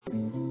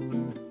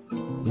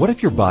What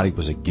if your body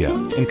was a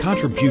gift and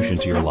contribution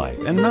to your life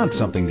and not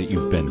something that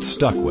you've been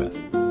stuck with?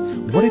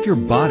 What if your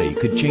body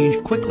could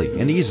change quickly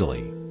and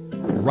easily?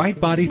 Right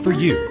Body for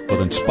You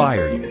will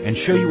inspire you and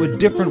show you a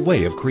different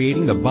way of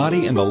creating the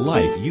body and the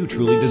life you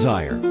truly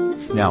desire.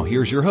 Now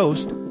here's your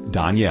host,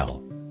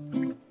 Danielle.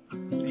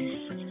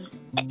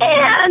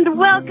 And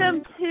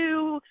welcome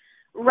to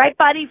Right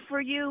Body for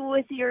You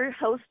with your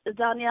host,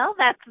 Danielle.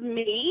 That's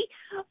me,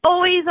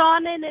 always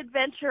on an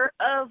adventure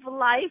of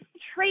life,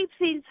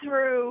 traipsing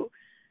through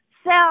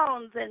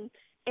sounds and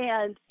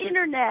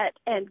internet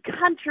and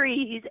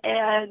countries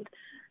and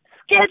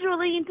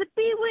scheduling to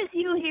be with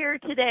you here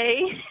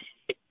today.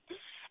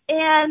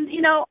 And,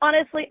 you know,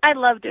 honestly, I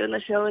love doing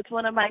the show. It's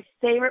one of my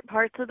favorite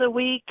parts of the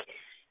week.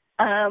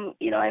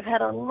 I've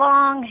had a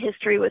long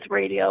history with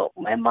radio.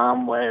 My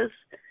mom was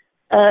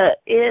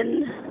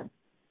in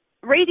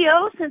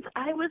radio since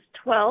I was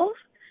 12.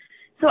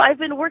 So I've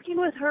been working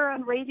with her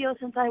on radio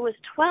since I was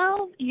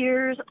 12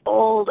 years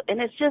old,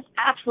 and it's just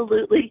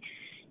absolutely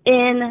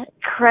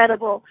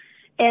incredible.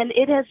 And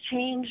it has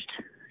changed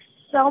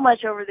so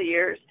much over the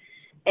years.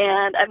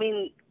 And, I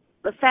mean,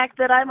 the fact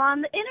that I'm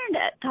on the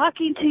internet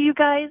talking to you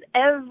guys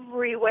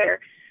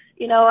everywhere.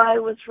 You know, I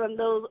was from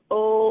those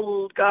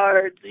old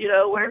guards, you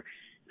know, where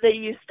they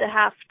used to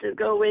have to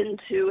go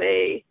into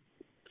a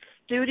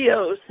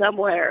studio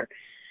somewhere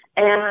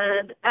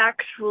and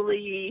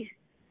actually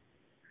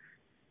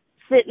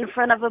sit in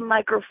front of a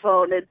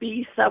microphone and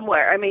be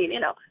somewhere. I mean,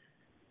 you know,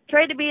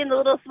 try to be in the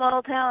little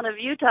small town of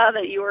Utah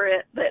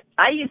that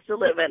I used to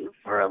live in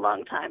for a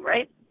long time,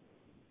 right?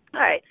 All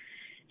right.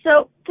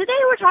 So today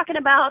we're talking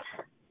about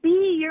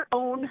be your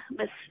own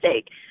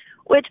mistake,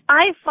 which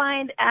I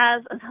find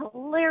as a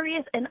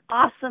hilarious and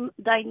awesome,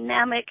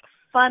 dynamic,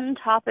 fun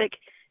topic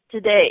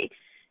today.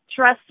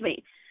 Trust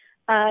me.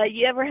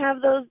 You ever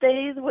have those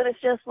days when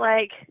it's just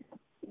like,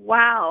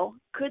 wow,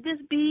 could this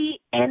be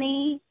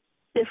any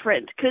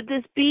different? Could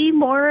this be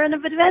more of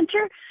an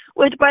adventure?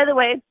 Which, by the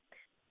way,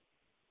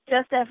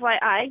 just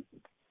FYI,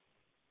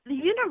 the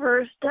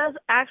universe does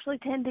actually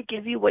tend to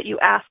give you what you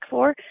ask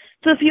for.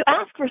 So if you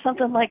ask for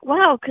something like,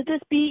 wow, could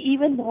this be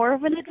even more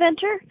of an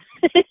adventure?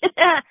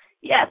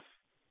 Yes,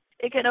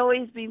 it can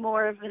always be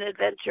more of an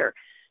adventure.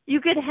 You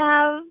could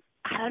have,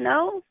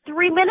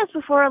 3 minutes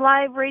before a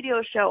live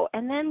radio show,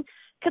 and then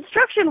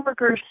construction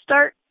workers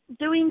start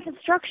doing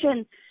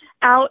construction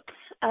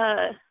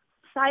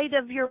outside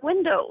of your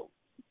window.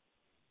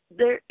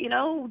 They're,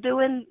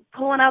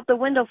 pulling out the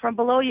window from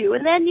below you.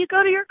 And then you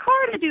go to your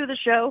car to do the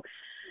show,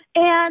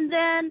 and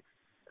then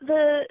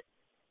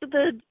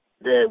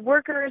the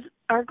workers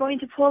are going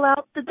to pull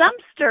out the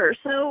dumpster.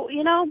 So,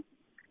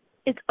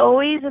 it's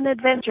always an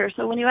adventure.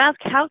 So when you ask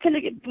how can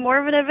it get more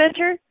of an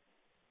adventure,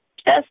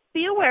 just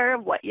be aware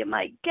of what you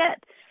might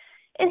get.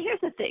 And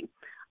here's the thing.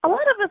 A lot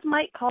of us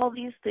might call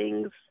these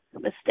things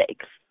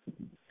mistakes.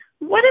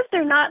 What if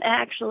they're not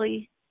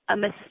actually a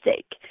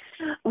mistake?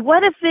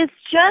 What if it's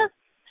just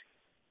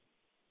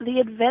the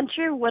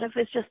adventure? What if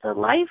it's just the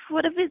life?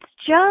 What if it's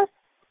just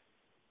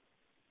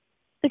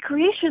the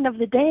creation of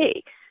the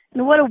day?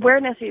 And what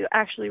awareness are you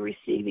actually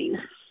receiving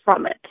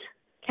from it?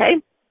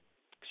 Okay?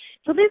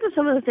 So these are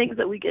some of the things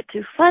that we get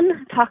to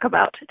talk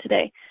about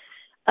today.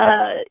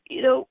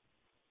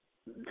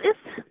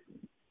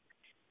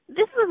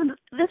 This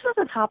was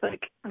a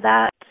topic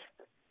that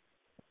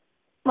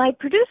my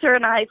producer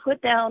and I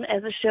put down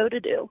as a show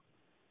to do.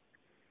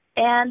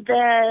 And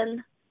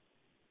then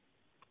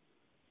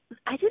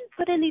I didn't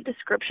put any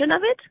description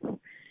of it.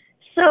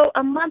 So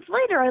a month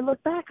later, I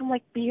look back, I'm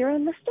like, be your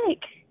own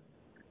mistake.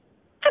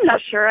 I'm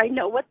not sure I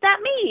know what that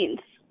means.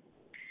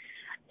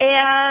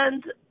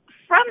 And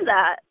from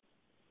that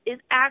is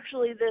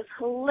actually this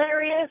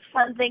hilarious,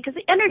 fun thing, because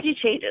the energy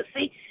changes.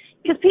 See,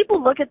 because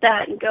people look at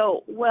that and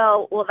go,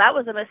 well, that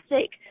was a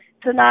mistake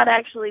to not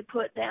actually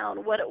put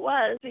down what it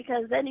was,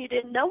 because then you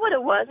didn't know what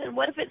it was, and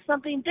what if it's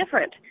something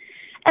different?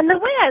 And the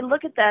way I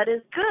look at that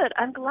is good.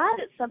 I'm glad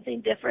it's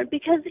something different,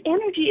 because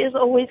energy is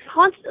always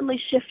constantly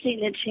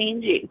shifting and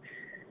changing.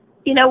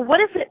 What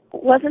if it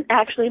wasn't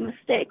actually a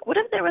mistake? What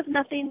if there was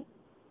nothing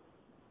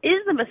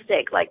is a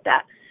mistake like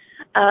that?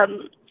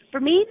 For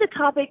me, the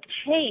topic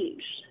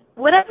changed.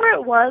 Whatever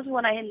it was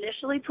when I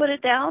initially put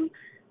it down,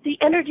 the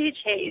energy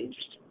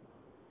changed.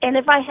 And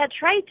if I had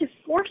tried to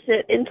force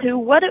it into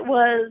what it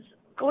was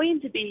going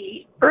to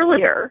be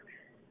earlier,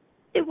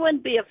 it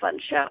wouldn't be a fun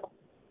show.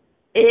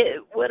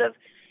 It would have.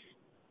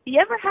 You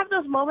ever have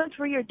those moments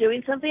where you're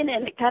doing something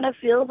and it kind of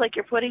feels like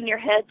you're putting your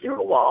head through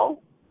a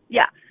wall?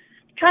 Yeah,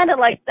 kind of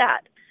like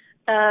that.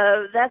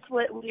 That's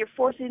when you're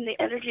forcing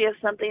the energy of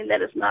something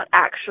that is not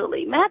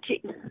actually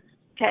matching.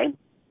 Okay?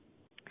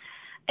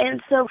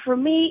 And so for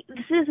me,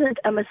 this isn't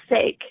a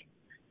mistake.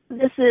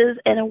 This is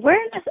an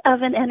awareness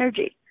of an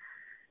energy.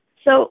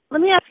 So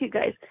let me ask you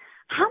guys,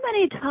 how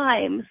many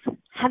times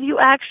have you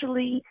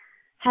actually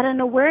had an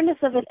awareness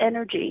of an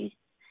energy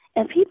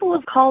and people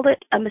have called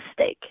it a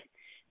mistake?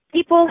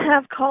 People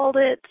have called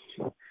it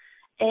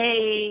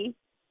a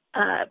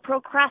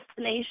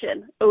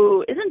procrastination.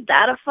 Oh, isn't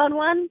that a fun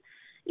one?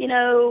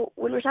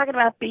 When we're talking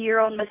about be your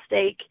own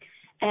mistake,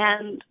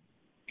 And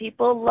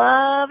people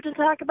love to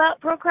talk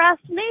about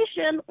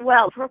procrastination.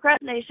 Well,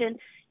 procrastination,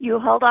 you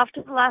held off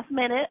to the last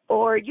minute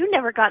or you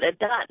never got it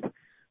done.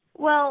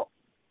 Well,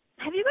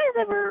 have you guys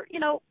ever,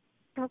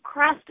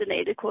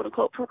 procrastinated, quote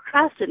unquote,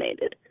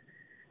 procrastinated,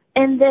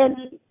 and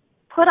then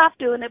put off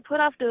doing it,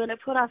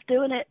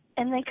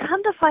 and then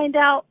come to find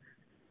out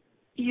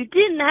you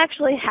didn't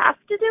actually have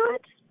to do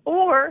it,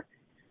 or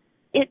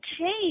it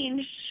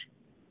changed,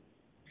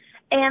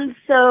 and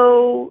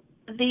so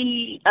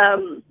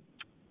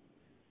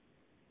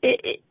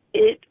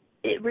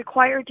it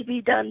required to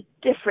be done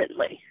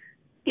differently.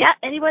 Yeah,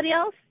 anybody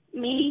else?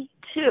 Me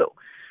too.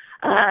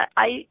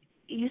 I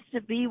used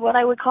to be what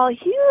I would call a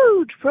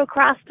huge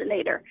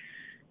procrastinator.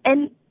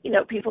 And,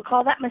 people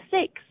call that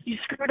mistakes. You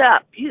screwed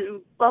up.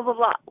 You blah, blah,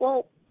 blah.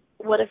 Well,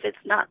 what if it's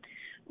not?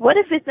 What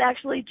if it's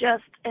actually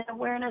just an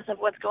awareness of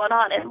what's going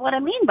on? And what I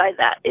mean by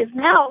that is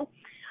now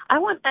I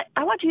want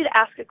you to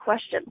ask a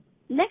question.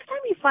 Next time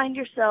you find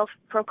yourself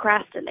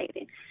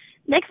procrastinating,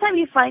 next time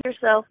you find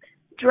yourself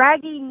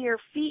dragging your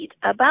feet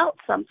about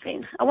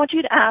something, I want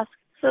you to ask,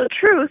 so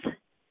truth,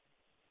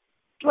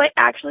 do I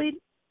actually...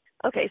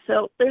 Okay,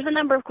 so there's a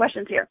number of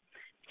questions here.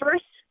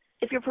 First,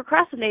 if you're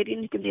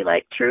procrastinating, you can be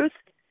like, truth,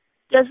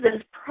 does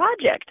this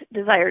project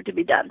desire to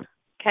be done?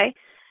 Okay?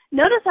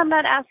 Notice I'm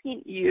not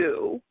asking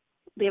you,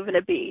 the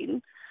infinite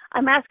being.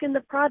 I'm asking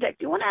the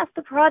project. You want to ask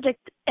the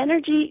project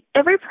energy.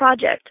 Every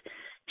project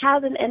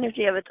has an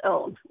energy of its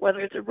own, whether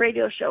it's a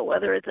radio show,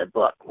 whether it's a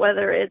book,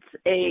 whether it's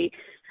a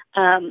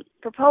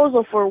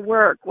proposal for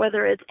work,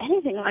 whether it's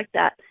anything like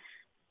that.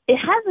 It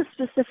has a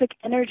specific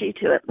energy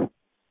to it.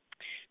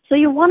 So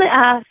you want to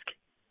ask,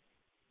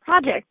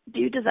 project, do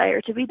you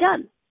desire to be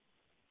done?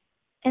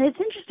 And it's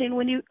interesting,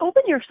 when you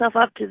open yourself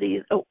up to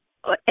these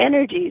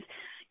energies,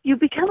 you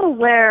become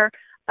aware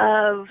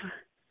of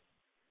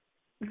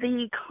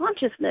the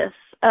consciousness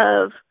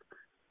of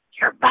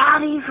your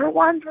body, for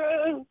one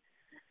thing,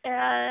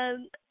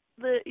 and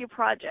your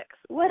projects,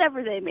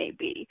 whatever they may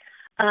be.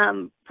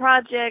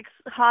 Projects,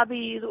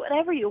 hobbies,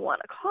 whatever you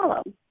want to call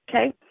them,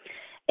 okay?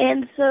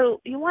 And so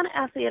you want to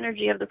ask the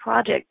energy of the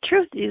project,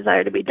 truth, do you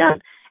desire to be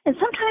done? And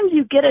sometimes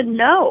you get a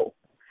no.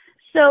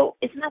 So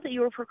it's not that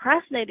you were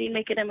procrastinating,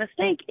 making a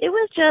mistake. It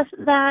was just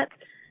that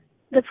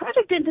the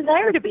project didn't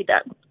desire to be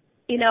done.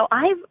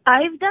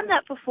 I've done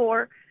that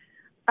before.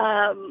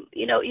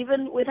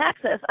 Even with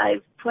Access,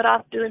 I've put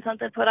off doing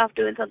something,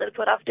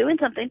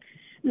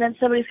 and then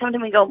somebody's come to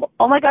me and go,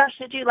 oh my gosh,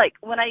 did you, like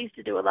when I used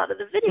to do a lot of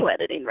the video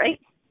editing, right?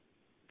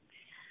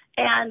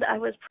 And I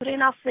was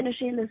putting off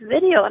finishing this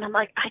video, and I'm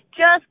like, I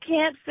just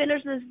can't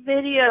finish this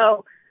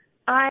video.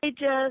 I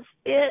just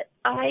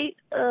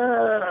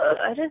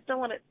don't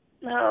want to.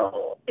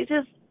 No,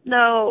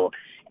 no.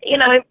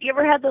 You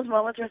ever had those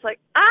moments where it's like,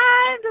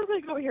 I'm just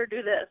going to go over here and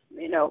do this,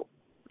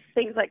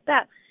 things like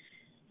that.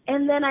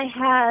 And then I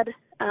had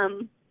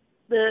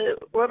the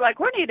worldwide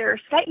coordinator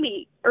Skype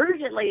me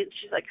urgently.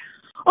 She's like,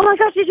 oh my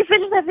gosh, did you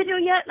finish that video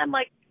yet? And I'm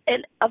like,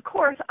 and of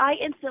course, I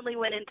instantly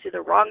went into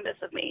the wrongness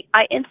of me.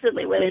 I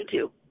instantly went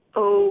into,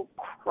 oh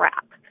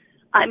crap,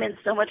 I'm in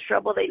so much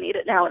trouble. They need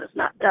it now and it's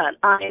not done.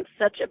 I am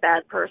such a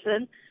bad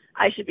person.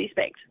 I should be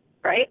spanked,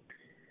 right?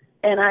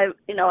 And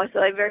so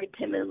I very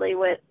timidly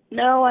went,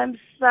 no, I'm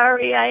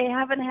sorry. I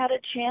haven't had a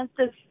chance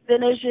to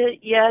finish it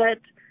yet.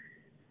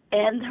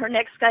 And her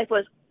next Skype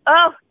was,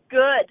 oh,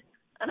 good.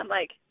 And I'm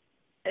like,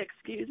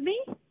 excuse me?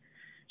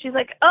 She's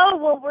like, oh,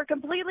 well, we're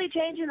completely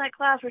changing that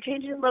class. We're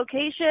changing the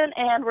location,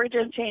 and we're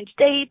going to change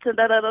dates, and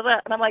da-da-da-da.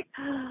 And I'm like,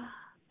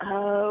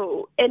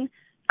 oh. And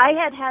I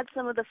had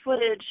some of the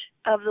footage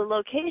of the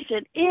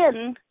location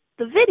in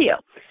the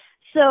video.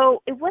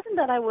 So it wasn't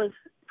that I was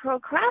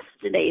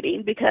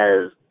procrastinating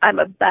because I'm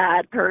a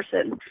bad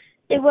person.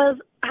 I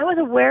was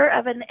aware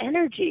of an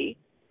energy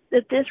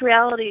that this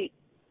reality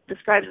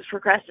describes as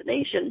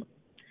procrastination,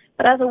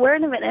 but I was aware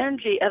of an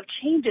energy of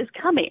changes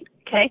coming,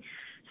 okay?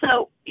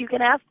 So you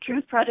can ask,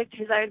 truth, project,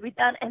 desire to be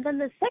done, and then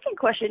the second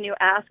question you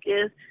ask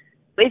is,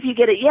 if you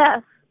get a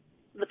yes,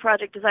 the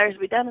project desires to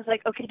be done, is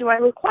like, okay, do I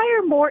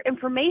require more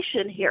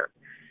information here?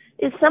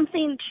 Is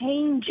something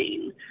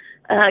changing?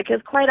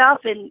 Because quite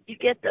often you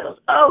get those,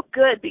 oh,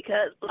 good,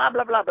 because blah,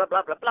 blah, blah, blah,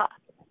 blah, blah, blah,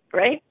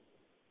 right?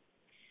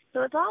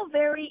 So it's all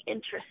very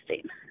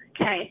interesting,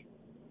 okay?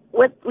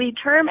 What we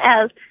term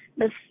as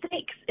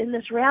mistakes in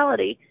this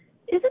reality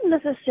isn't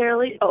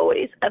necessarily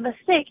always a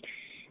mistake.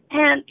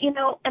 And,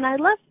 and I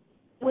love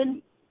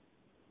when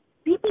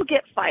people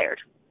get fired,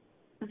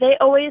 they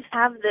always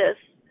have this,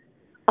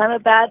 I'm a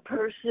bad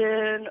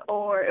person,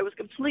 or it was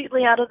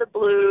completely out of the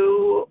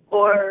blue,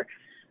 or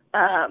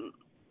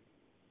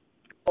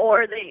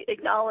they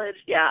acknowledge,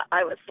 yeah,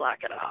 I was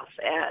slacking off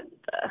and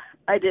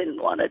I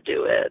didn't want to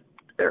do it,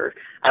 or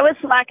I was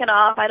slacking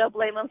off, I don't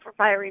blame them for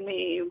firing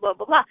me, blah,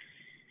 blah, blah.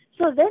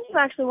 So then you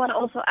actually want to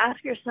also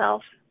ask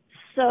yourself,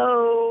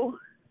 so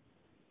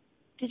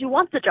did you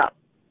want the job?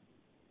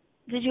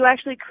 Did you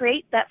actually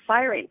create that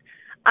firing?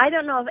 I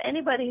don't know of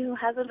anybody who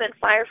hasn't been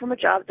fired from a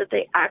job that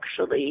they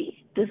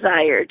actually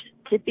desired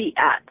to be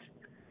at.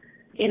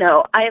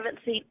 I haven't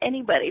seen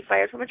anybody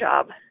fired from a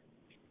job.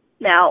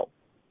 Now,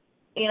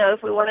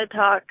 if we want to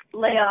talk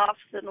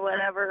layoffs and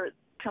whatever,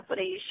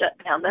 companies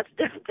shut down, that's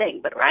a different thing.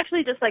 But we're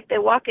actually just like they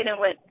walk in and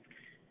went,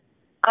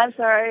 I'm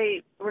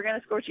sorry, we're going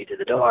to escort you to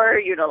the door.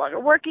 You're no longer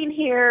working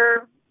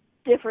here.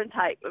 Different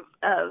type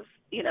of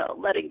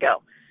letting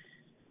go.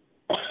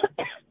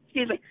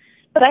 Excuse me.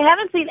 But I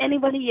haven't seen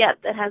anybody yet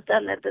that has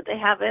done that they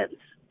haven't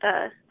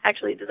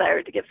actually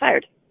desired to get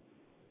fired.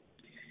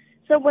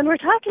 So when we're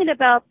talking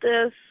about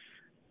this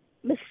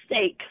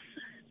mistakes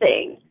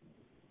thing,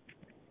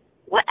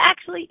 what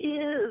actually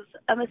is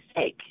a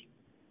mistake?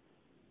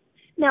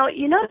 Now,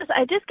 you notice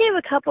I just gave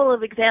a couple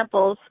of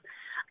examples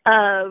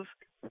of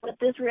what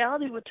this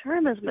reality would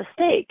term as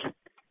mistake,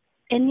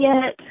 and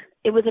yet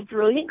it was a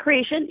brilliant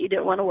creation. You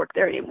didn't want to work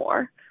there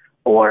anymore,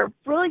 or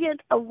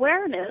brilliant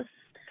awareness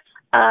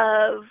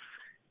of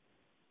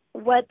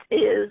what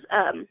is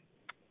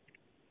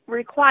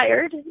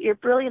required, your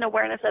brilliant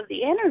awareness of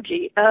the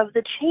energy, of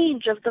the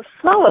change, of the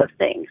flow of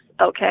things,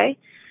 okay?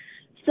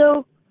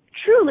 So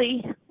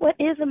truly, what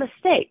is a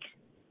mistake?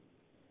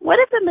 What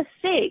if a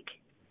mistake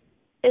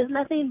is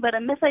nothing but a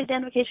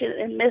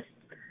misidentification and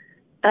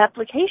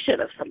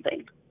misapplication of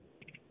something?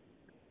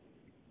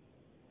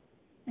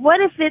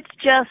 What if it's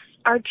just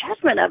our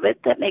judgment of it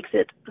that makes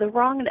it the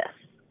wrongness?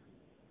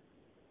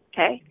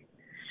 Okay?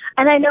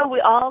 And I know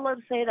we all love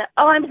to say that,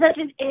 oh, I'm such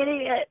an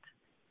idiot.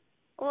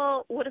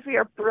 Well, what if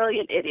you're a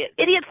brilliant idiot?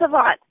 Idiot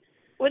savant.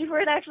 What if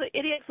we're actually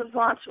idiot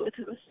savants with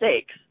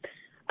mistakes?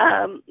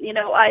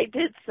 I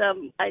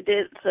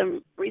did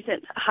some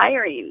recent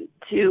hiring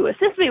to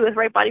assist me with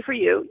Right Body for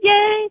You.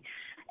 Yay!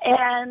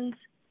 And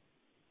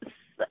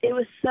it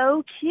was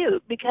so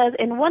cute because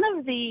in one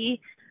of the,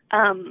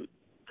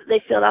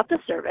 they filled out the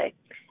survey,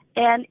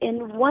 and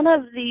in one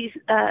of these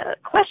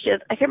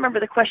questions, I can't remember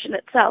the question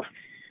itself,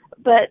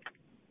 but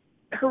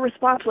her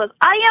response was,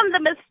 I am the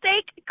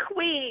mistake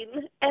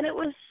queen. And it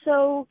was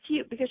so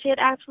cute because she had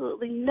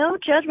absolutely no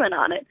judgment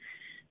on it.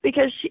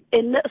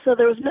 So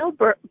there was no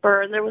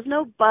burn, there was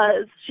no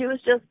buzz. She was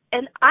just,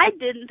 and I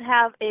didn't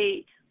have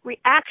a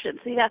reaction.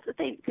 See, that's the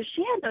thing, because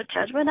she had no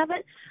judgment of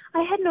it.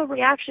 I had no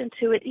reaction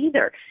to it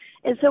either.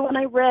 And so when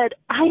I read,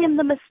 I am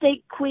the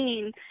mistake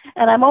queen,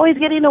 and I'm always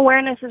getting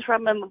awarenesses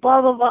from him, blah,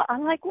 blah, blah,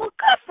 I'm like, well,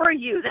 good for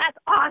you. That's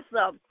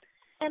awesome.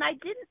 And I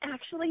didn't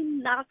actually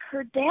knock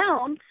her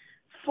down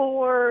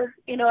for,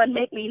 and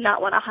make me not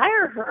want to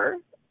hire her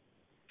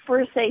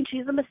for saying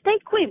she's a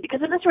mistake queen.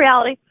 Because in this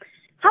reality,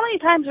 how many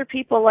times are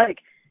people like,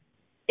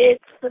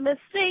 it's the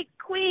mistake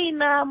queen,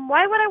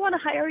 why would I want to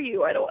hire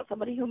you? I don't want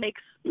somebody who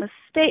makes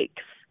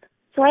mistakes.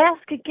 So I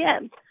ask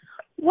again,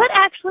 what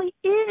actually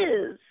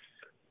is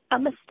a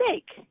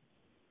mistake?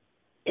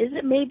 Is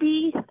it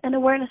maybe an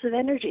awareness of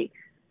energy?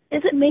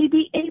 Is it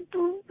maybe a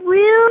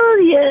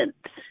brilliant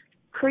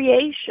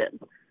creation?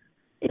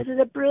 Is it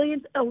a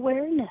brilliant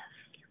awareness?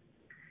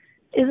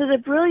 Is it a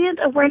brilliant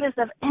awareness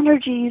of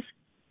energies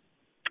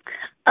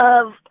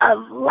of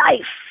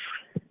life?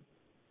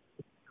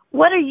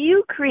 What are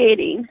you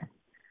creating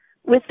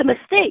with the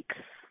mistakes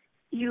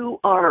you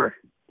are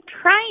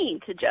trying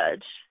to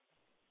judge?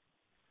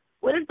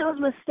 What if those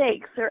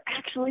mistakes are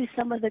actually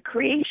some of the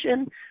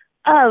creation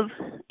of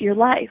your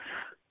life?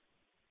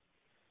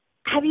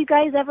 Have you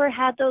guys ever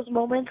had those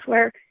moments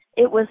where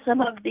it was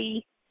some of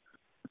the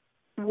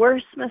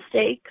worst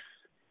mistakes,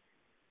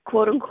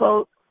 quote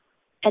unquote,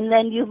 and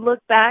then you look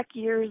back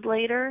years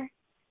later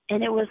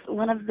and it was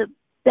one of the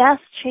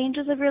best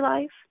changes of your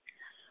life,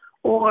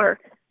 or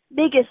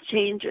biggest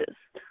changes,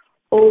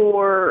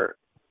 or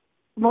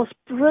most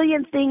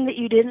brilliant thing that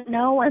you didn't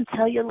know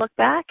until you look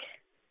back?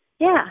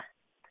 Yeah,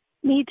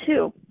 me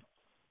too.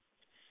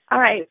 All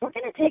right, we're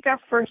going to take our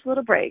first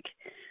little break.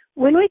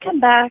 When we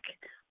come back,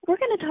 we're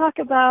going to talk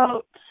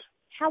about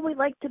how we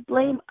like to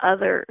blame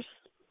others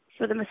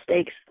for the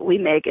mistakes we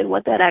make and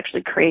what that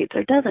actually creates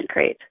or doesn't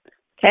create.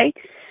 Okay?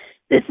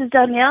 This is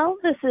Danielle.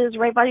 This is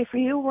Right Body for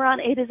You. We're on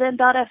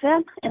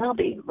A2Zen.fm, and I'll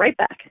be right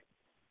back.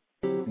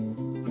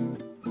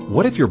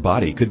 What if your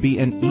body could be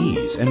an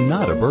ease and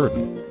not a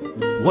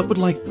burden? What would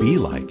life be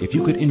like if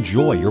you could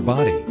enjoy your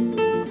body?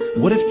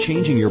 What if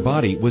changing your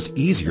body was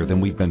easier than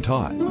we've been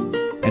taught?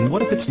 And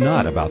what if it's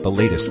not about the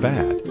latest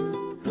fad?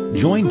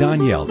 Join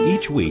Danielle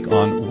each week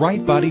on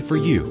Right Body for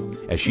You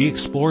as she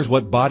explores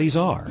what bodies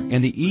are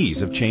and the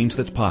ease of change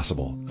that's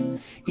possible.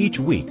 Each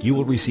week you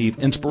will receive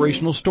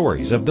inspirational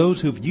stories of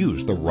those who've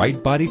used the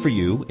Right Body for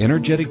You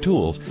energetic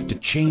tools to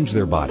change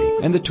their body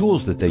and the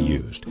tools that they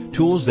used,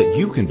 tools that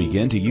you can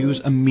begin to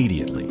use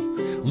immediately.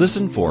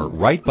 Listen for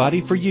Right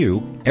Body for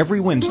You every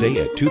Wednesday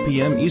at 2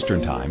 p.m.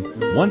 Eastern Time,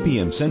 1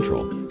 p.m.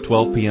 Central,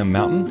 12 p.m.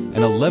 Mountain,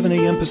 and 11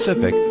 a.m.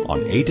 Pacific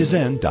on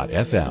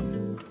A2Zen.fm.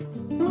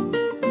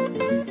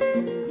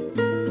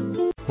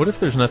 What if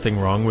there's nothing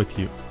wrong with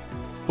you?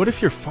 What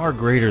if you're far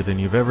greater than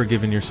you've ever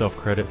given yourself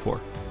credit for?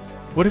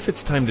 What if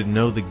it's time to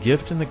know the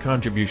gift and the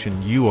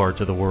contribution you are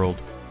to the world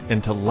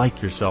and to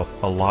like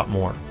yourself a lot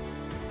more?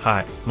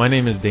 Hi, my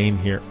name is Dane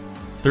here.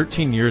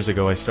 13 years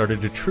ago, I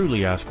started to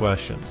truly ask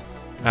questions.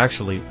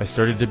 Actually, I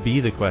started to be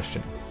the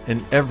question,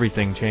 and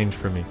everything changed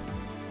for me.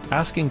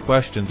 Asking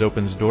questions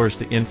opens doors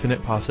to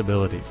infinite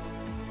possibilities.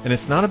 And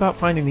it's not about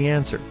finding the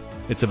answer.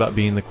 It's about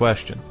being the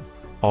question.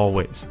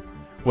 Always.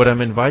 What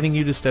I'm inviting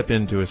you to step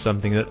into is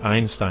something that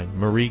Einstein,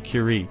 Marie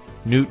Curie,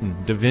 Newton,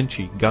 Da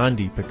Vinci,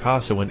 Gandhi,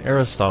 Picasso, and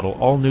Aristotle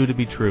all knew to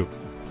be true.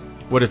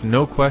 What if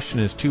no question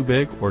is too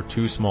big or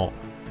too small?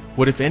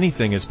 What if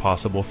anything is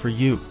possible for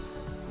you?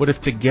 What if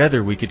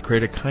together we could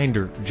create a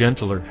kinder,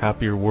 gentler,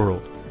 happier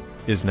world?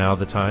 Is now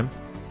the time?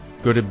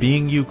 Go to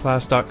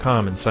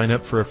beingyouclass.com and sign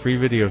up for a free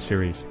video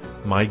series,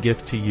 My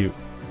Gift to You.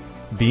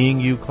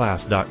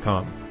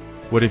 beingyouclass.com.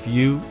 What if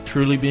you,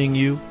 truly being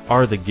you,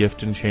 are the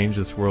gift and change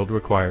this world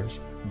requires?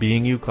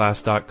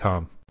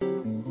 beingyouclass.com.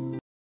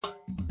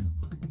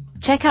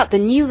 Check out the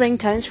new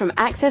ringtones from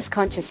Access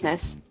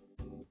Consciousness.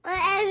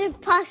 What is it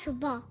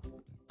possible?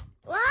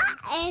 What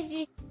is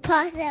it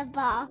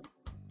possible?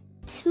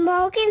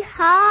 Smoking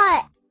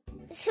hot.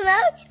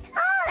 Smoking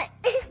hot.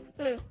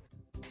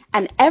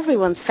 And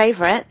everyone's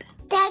favorite,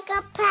 Take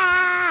a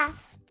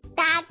pass.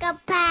 Take a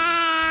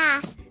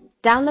pass.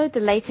 download the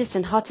latest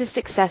and hottest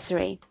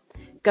accessory.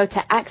 Go to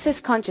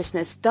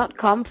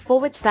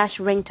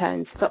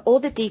accessconsciousness.com/ringtones for all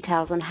the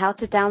details on how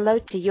to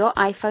download to your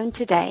iPhone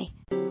today.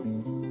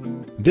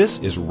 This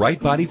is Right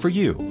Body for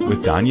You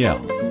with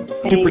Danielle.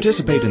 To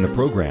participate in the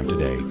program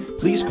today,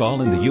 please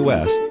call in the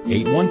U.S.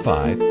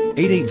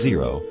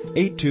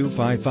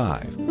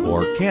 815-880-8255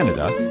 or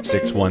Canada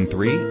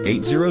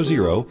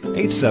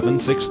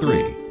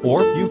 613-800-8763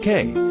 or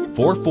UK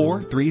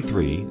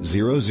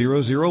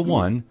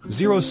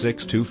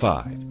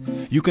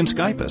 4433-0001-0625. You can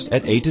Skype us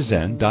at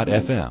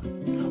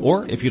a2zen.fm.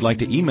 Or if you'd like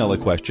to email a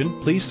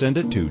question, please send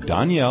it to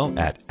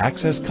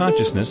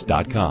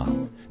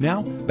Danielle@accessconsciousness.com.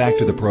 Now, back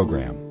to the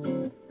program.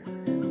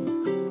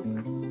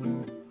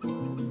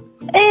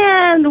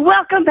 And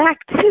welcome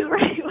back to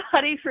Right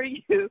Body for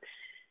You.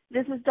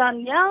 This is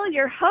Danielle,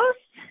 your host.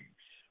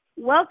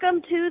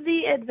 Welcome to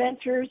the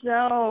Adventure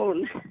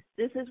Zone.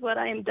 This is what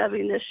I am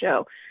dubbing this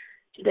show.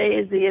 Today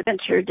is the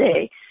Adventure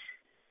Day.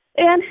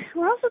 And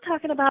we're also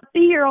talking about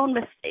be your own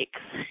mistakes.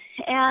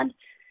 And,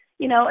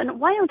 you know, and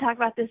why I'm talking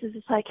about this is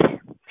it's like,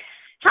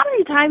 how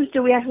many times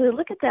do we actually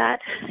look at that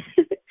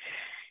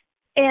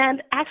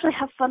and actually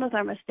have fun with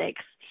our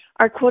mistakes?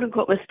 Our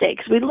quote-unquote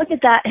mistakes. We look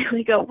at that and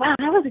we go, wow,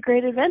 that was a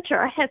great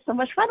adventure. I had so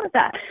much fun with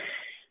that.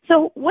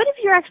 So what if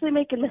you're actually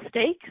making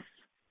mistakes?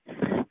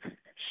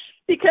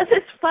 Because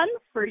it's fun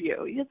for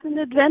you. It's an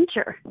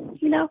adventure,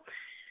 you know.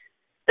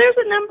 There's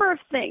a number of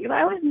things.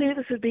 I always knew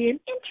this would be an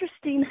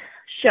interesting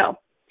show.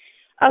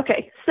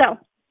 Okay, so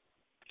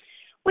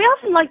we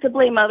often like to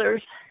blame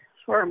others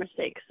for our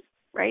mistakes,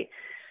 right?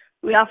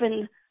 We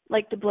often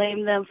like to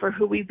blame them for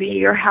who we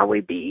be or how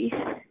we be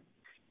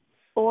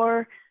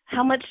or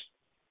how much,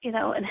 you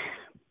know, and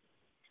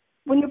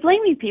when you're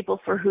blaming people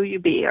for who you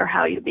be or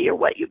how you be or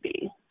what you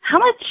be, how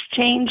much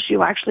change do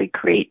you actually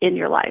create in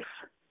your life?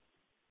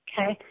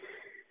 Okay?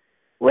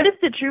 What if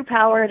the true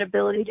power and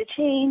ability to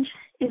change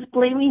is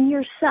blaming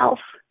yourself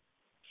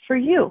for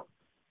you?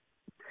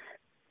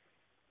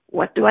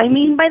 What do I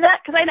mean by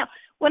that? Because I know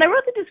when I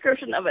wrote the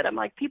description of it, I'm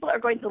like, people are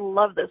going to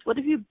love this. What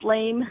if you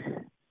blame,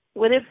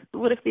 what if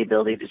the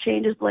ability to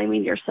change is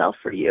blaming yourself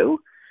for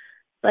you?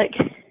 Like,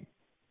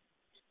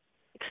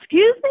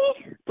 excuse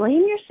me?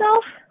 Blame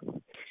yourself?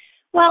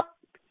 Well,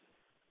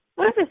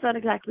 what if it's not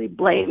exactly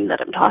blame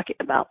that I'm talking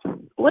about?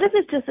 What if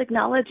it's just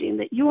acknowledging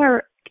that you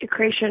are a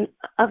creation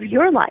of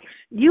your life?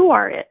 You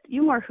are it.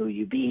 You are who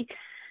you be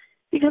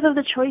because of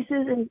the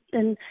choices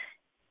and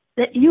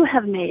that you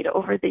have made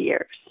over the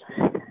years.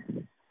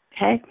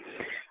 Okay?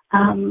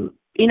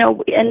 You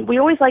know, and we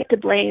always like to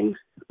blame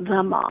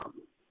the mom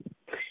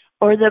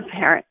or the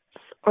parents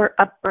or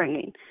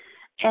upbringing.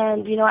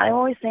 And, you know, I'm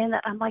always saying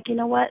that. I'm like, you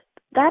know what?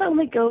 That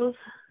only goes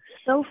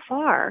so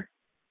far.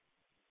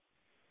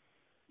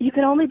 You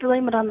can only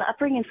blame it on the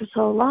upbringing for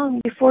so long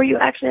before you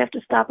actually have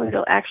to stop and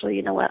go, actually,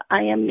 you know what?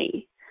 I am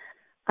me.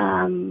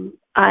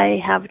 I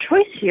have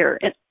choice here.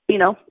 And, you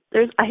know,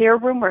 I hear a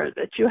rumor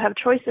that you have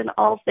choice in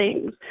all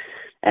things.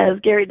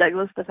 As Gary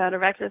Douglas, the founder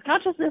of Access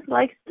Consciousness,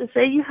 likes to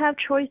say, you have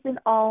choice in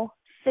all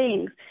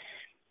things.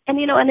 And,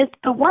 you know, and it's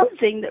the one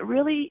thing that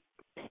really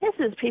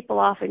pisses people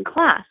off in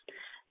class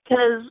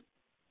because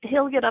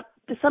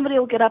somebody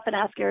will get up and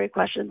ask Gary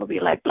questions. They'll be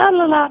like, blah,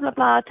 blah, blah, blah,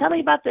 blah. Tell me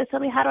about this. Tell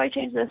me, how do I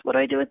change this? What do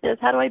I do with this?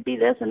 How do I be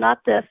this and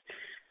not this?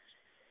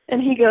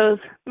 And he goes,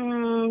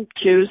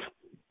 choose.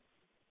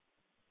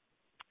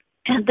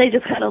 And they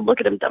just kind of look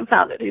at him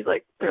dumbfounded.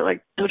 They're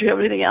like, don't you have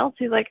anything else?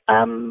 He's like,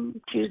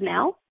 choose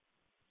now.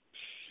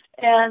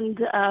 And,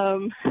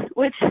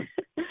 which,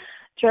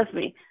 trust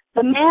me,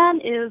 the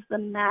man is the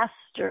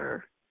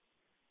master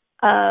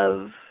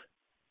of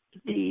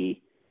the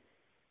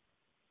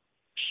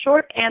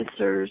short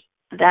answers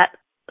that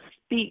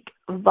speak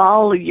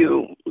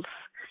volumes.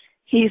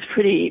 He's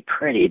pretty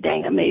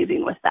dang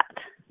amazing with that.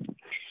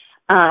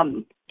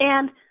 And,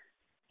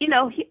 you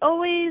know, he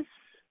always,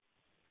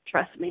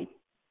 trust me,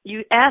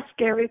 you ask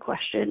Gary a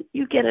question,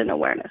 you get an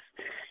awareness.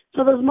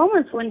 So those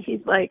moments when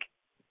he's like,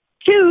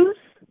 choose,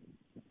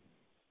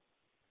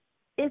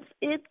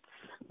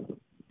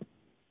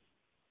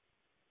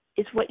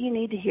 it's what you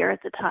need to hear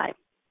at the time.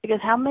 Because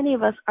how many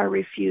of us are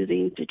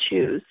refusing to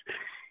choose?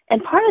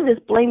 And part of this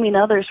blaming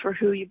others for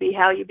who you be,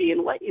 how you be,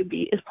 and what you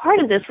be is part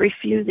of this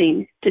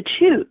refusing to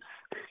choose.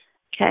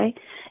 Okay?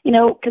 You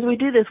know, because we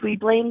do this, we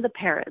blame the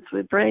parents,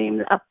 we blame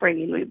the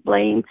upbringing, we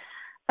blame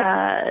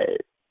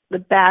the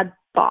bad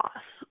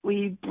boss,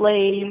 we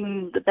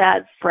blame the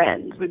bad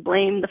friends, we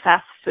blame the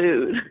fast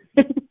food.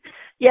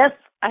 Yes,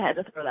 I had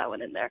to throw that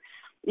one in there.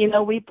 You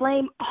know, we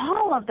blame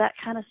all of that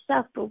kind of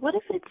stuff, but what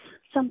if it's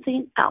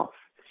something else?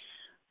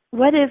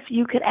 What if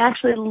you could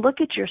actually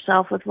look at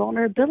yourself with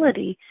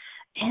vulnerability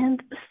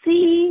and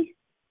see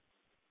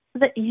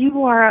that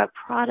you are a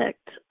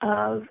product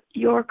of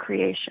your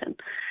creation?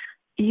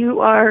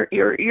 You are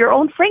your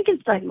own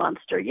Frankenstein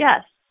monster.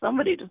 Yes,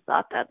 somebody just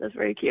thought that. That's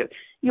very cute.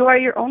 You are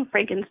your own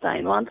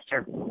Frankenstein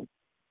monster.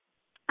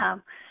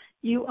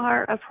 You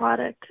are a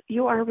product.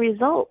 You are a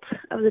result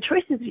of the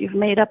choices you've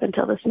made up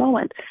until this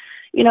moment.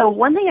 You know,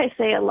 one thing I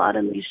say a lot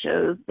in these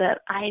shows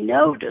that I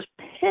know just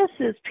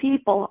pisses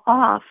people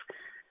off,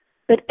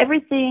 but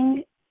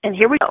everything, and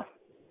here we go,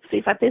 see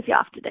if I piss you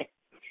off today.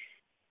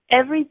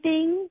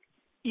 Everything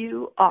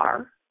you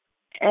are,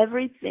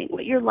 everything,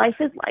 what your life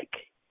is like,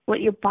 what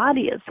your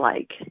body is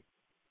like,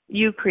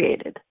 you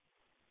created.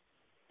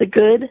 The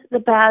good, the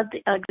bad,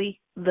 the ugly,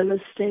 the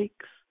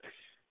mistakes,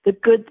 the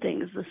good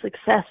things, the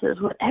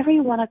successes, whatever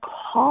you want to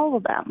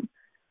call them,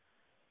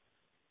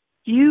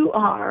 you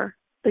are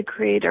the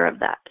creator of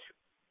that.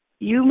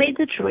 You made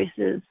the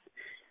choices,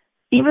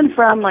 even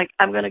from, like,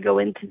 I'm going to go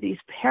into these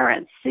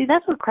parents. See,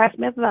 that's what cracks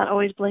me up about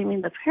always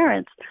blaming the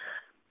parents,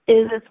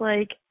 is it's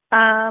like,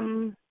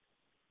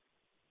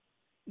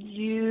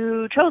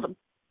 you chose them.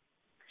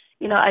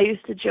 You know, I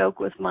used to joke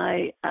with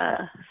my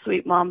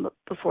sweet mom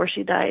before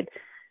she died.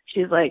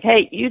 She's like,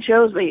 hey, you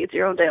chose me. It's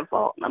your own damn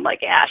fault. And I'm like,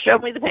 yeah, show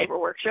me the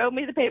paperwork. Show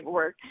me the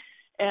paperwork.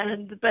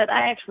 But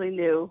I actually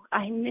knew.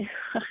 I knew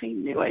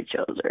I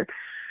chose her.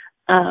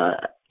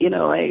 You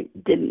know, I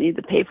didn't need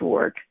the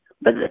paperwork.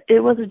 But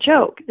it was a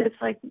joke. It's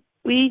like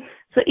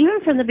so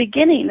even from the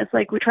beginning, it's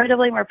like we try to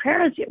blame our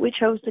parents, yet we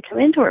chose to come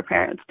into our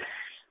parents.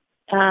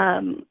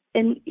 And,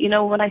 you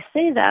know, when I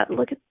say that,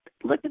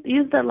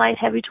 use the light,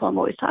 heavy tool I'm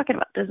always talking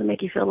about. Does it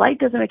make you feel light?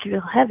 Does it make you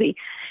feel heavy?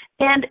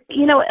 And,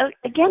 you know,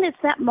 again, it's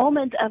that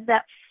moment of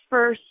that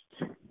first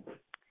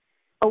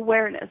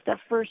awareness, that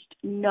first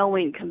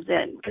knowing comes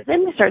in. Because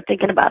then we start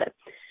thinking about it.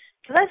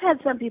 Because I've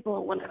had some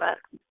people, when I've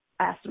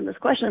asked them this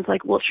question, it's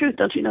like, well, truth,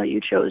 don't you know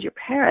you chose your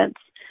parents?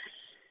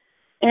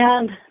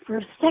 And for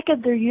a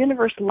second, their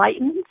universe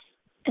lightens.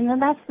 And then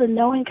that's the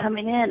knowing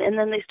coming in. And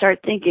then they start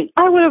thinking,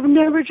 I would have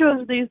never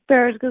chosen these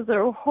parents because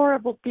they're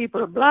horrible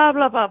people, blah,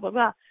 blah, blah, blah,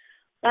 blah.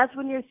 That's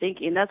when you're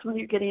thinking. That's when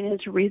you're getting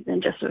into reason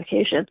and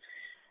justification.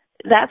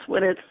 That's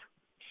when it's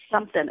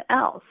something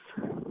else.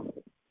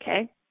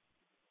 Okay?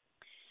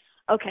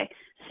 Okay.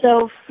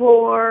 So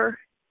for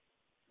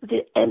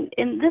and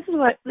this is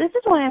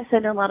why I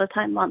spend a lot of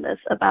time on this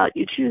about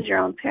you choose your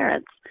own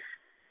parents.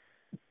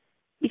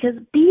 Because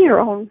be your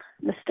own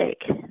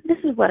mistake. This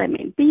is what I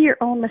mean. Be your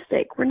own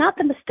mistake. We're not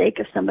the mistake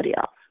of somebody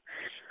else.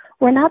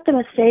 We're not the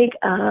mistake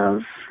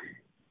of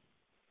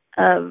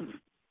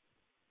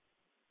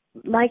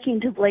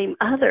liking to blame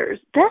others.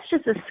 That's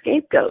just a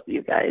scapegoat,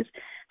 you guys.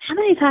 How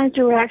many times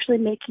do we actually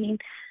making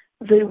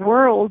the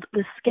world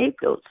the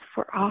scapegoats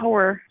for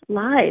our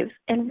lives?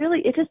 And really,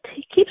 it just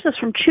keeps us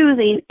from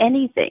choosing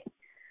anything.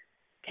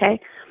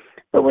 Okay?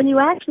 But when you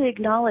actually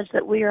acknowledge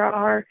that we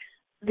are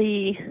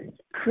the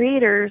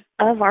creators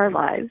of our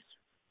lives,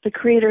 the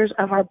creators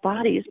of our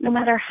bodies, no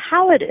matter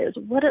how it is,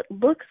 what it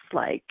looks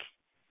like,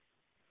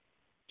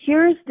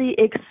 here's the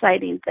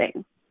exciting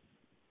thing.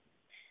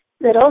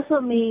 That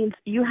also means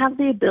you have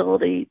the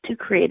ability to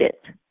create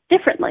it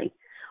differently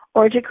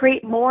or to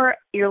create more.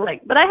 You're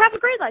like, but I have a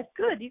great life.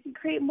 Good. You can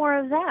create more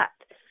of that.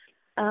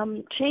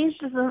 Change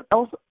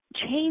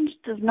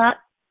does not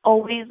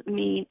always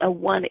mean a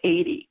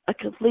 180, a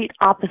complete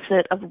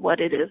opposite of what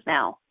it is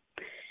now.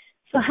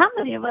 So how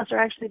many of us are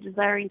actually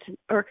desiring to,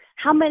 or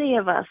how many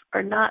of us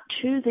are not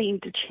choosing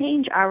to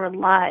change our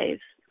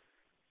lives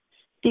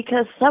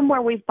because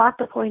somewhere we've bought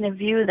the point of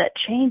view that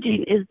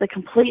changing is the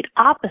complete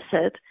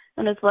opposite?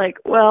 And it's like,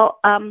 well,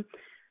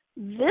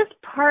 this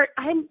part,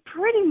 I'm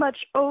pretty much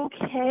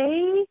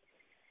okay.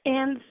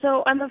 And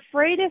so I'm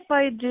afraid if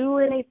I do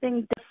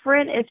anything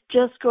different, it's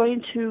just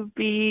going to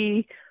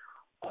be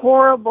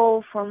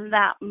horrible from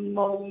that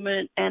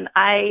moment. And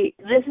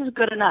this is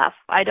good enough.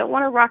 I don't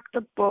want to rock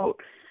the boat.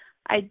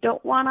 I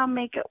don't want to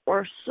make it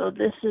worse, so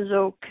this is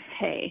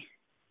okay.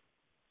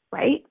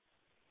 Right?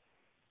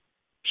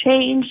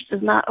 Change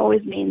does not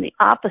always mean the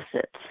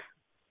opposite.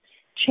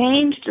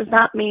 Change does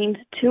not mean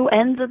two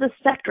ends of the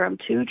spectrum,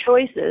 two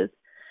choices.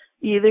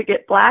 You either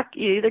get black,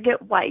 you either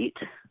get white,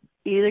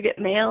 you either get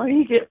male or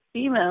you get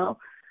female.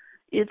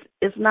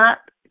 It's not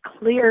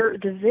clear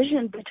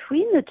division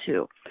between the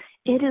two.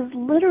 It is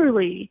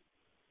literally,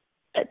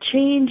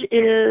 change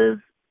is,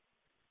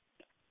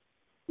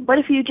 what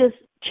if you just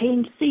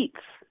change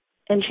seats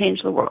and change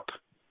the world?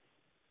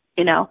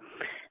 You know,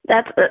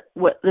 That's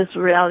what this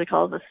reality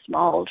calls a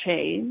small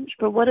change.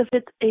 But what if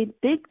it's a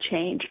big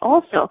change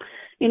also?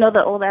 You know,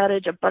 the old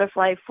adage, a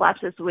butterfly flaps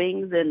its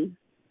wings in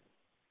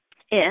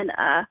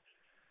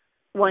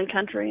one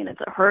country and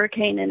it's a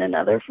hurricane in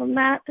another from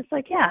that. It's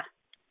like, yeah.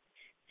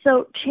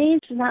 So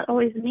change does not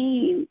always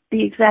mean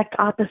the exact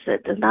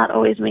opposite. Does not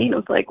always mean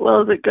it's like,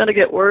 well, is it going to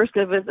get worse?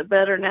 If it's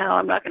better now,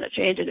 I'm not going to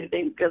change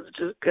anything because it's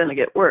just going to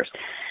get worse.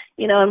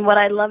 You know, and what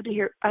I love to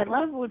hear, I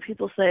love when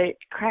people say, it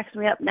cracks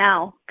me up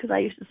now, because I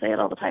used to say it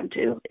all the time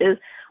too, is,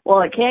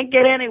 well, it can't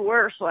get any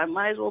worse, so I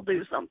might as well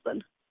do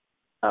something.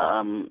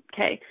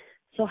 Okay,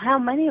 so how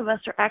many of us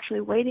are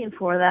actually waiting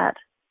for that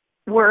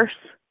worst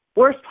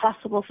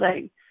possible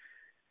thing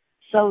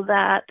so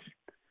that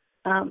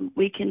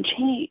we can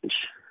change?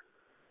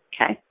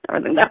 Okay,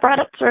 everything that brought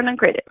up CERN and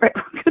created, right?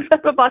 Good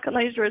Pepper Bucket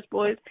Lasers,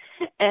 boys,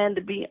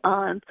 and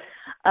beyond.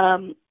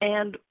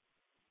 And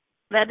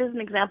that is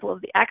an example of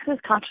the Access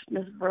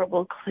Consciousness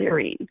Verbal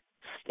Clearing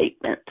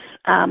Statement,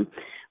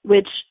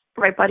 which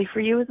Right Body for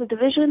You is a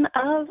division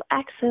of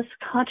Access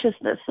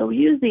Consciousness. So we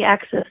use the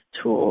Access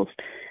tools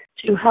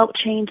to help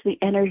change the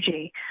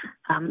energy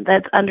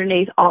that's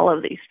underneath all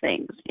of these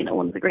things. You know,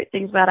 one of the great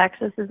things about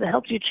Access is it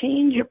helps you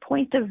change your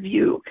point of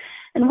view.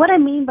 And what I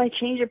mean by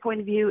change your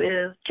point of view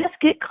is just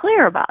get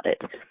clear about it.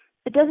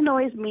 It doesn't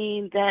always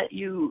mean that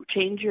you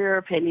change your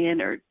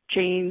opinion or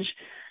change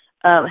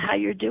how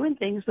you're doing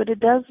things, but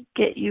it does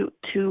get you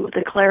to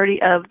the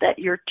clarity of that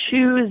you're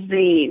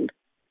choosing.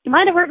 You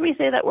might have heard me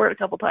say that word a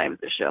couple times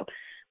this show,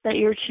 that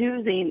you're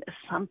choosing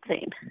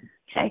something,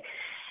 okay?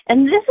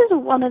 And this is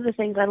one of the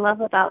things I love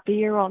about Be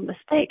Your Own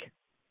Mistake,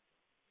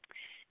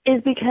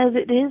 is because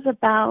it is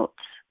about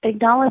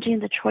acknowledging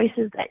the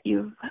choices that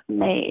you've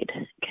made,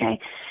 okay?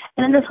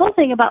 And then this whole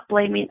thing about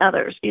blaming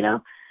others, you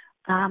know,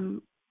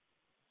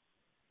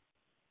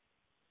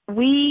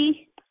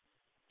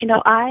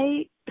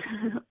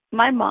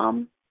 my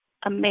mom,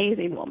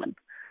 amazing woman,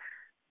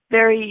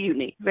 very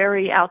unique,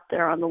 very out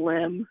there on the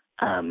limb,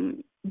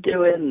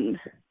 doing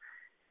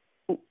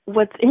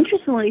what's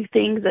interestingly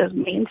things as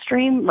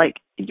mainstream, like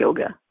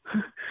yoga,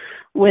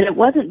 when it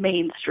wasn't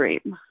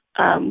mainstream,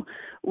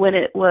 when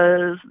it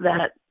was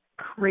that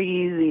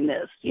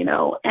craziness, you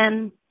know,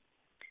 and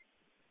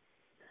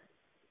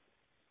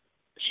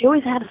she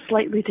always had a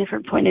slightly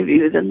different point of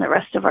view than the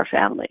rest of our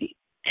family.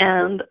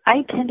 And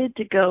I tended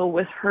to go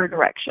with her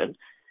direction.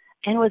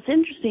 And what's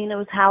interesting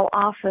was how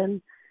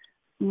often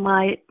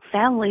my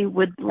family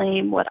would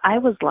blame what I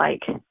was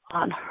like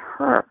on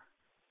her.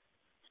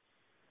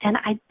 And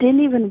I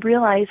didn't even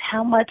realize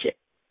how much it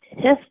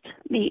pissed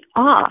me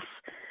off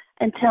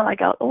until I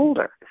got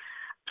older,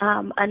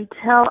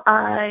 until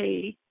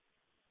I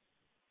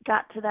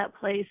got to that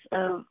place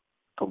of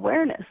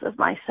awareness of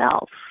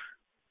myself,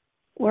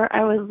 where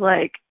I was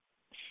like,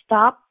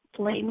 stop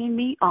blaming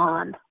me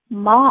on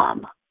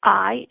Mom.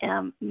 I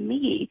am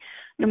me.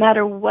 No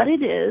matter what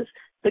it is,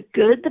 the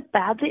good, the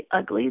bad, the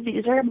ugly,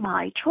 these are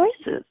my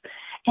choices.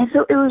 And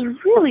so it was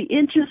really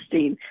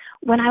interesting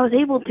when I was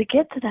able to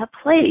get to that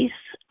place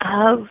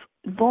of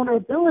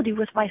vulnerability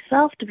with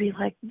myself to be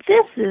like,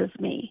 this is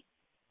me.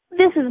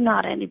 This is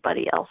not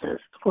anybody else's,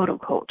 quote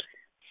unquote,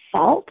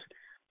 fault.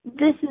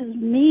 This is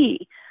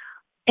me.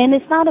 And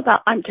it's not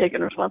about I'm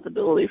taking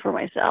responsibility for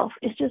myself.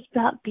 It's just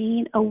about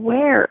being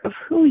aware of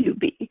who you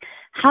be,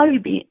 how you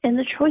be, and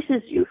the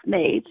choices you've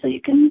made so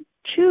you can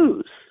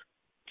choose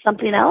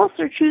something else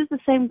or choose the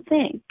same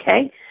thing,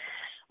 okay?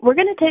 We're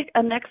going to take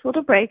a next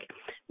little break.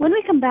 When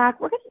we come back,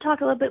 we're going to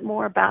talk a little bit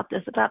more about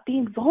this, about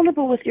being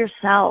vulnerable with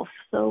yourself.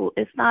 So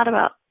it's not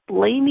about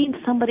blaming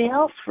somebody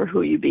else for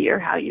who you be or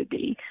how you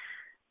be,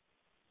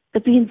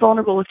 but being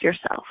vulnerable with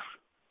yourself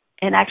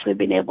and actually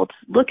being able to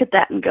look at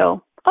that and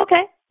go,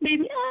 okay,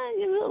 maybe,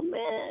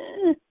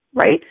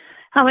 right?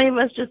 How many of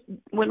us just,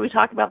 when we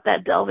talk about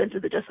that, delve into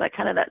the just like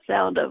kind of that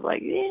sound of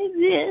like,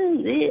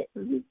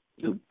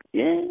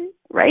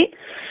 right?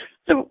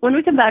 So when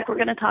we come back, we're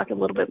going to talk a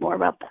little bit more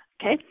about that,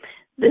 okay?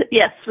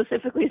 Yes,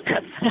 specifically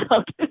that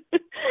sound.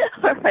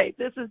 All right,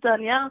 this is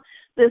Danielle.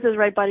 This is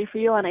Right Body for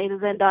You on A to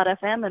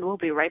Zen.fm, and we'll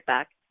be right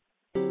back.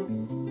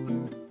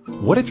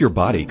 What if your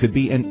body could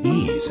be an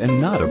ease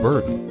and not a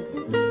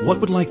burden?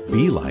 What would life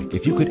be like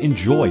if you could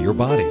enjoy your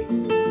body?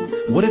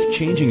 What if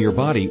changing your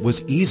body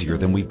was easier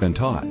than we've been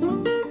taught?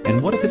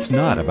 And what if it's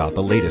not about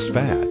the latest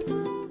fad?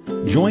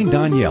 Join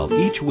Danielle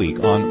each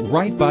week on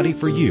Right Body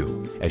for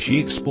You as she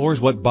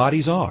explores what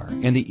bodies are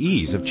and the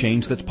ease of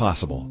change that's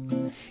possible.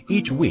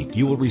 Each week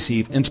you will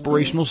receive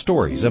inspirational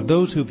stories of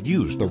those who've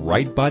used the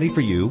Right Body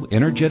for You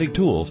energetic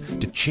tools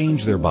to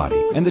change their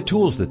body and the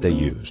tools that they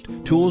used,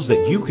 tools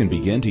that you can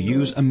begin to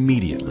use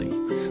immediately.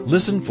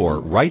 Listen for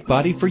Right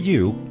Body for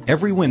You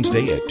every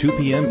Wednesday at 2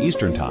 p.m.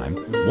 Eastern Time,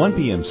 1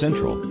 p.m.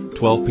 Central,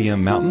 12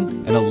 p.m.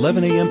 Mountain, and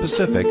 11 a.m.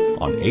 Pacific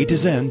on A to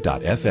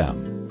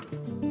Zen.fm.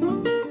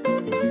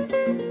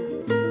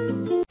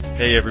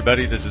 Hey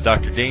everybody, this is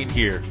Dr. Dane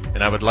here,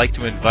 and I would like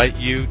to invite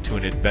you to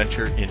an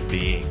adventure in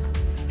being.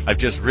 I've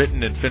just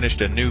written and finished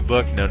a new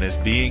book known as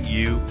Being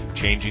You,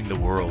 Changing the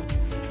World.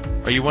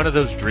 Are you one of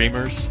those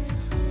dreamers?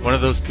 One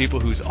of those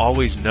people who's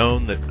always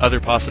known that other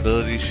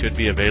possibilities should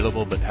be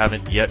available but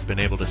haven't yet been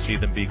able to see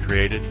them be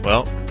created?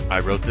 Well,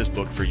 I wrote this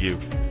book for you.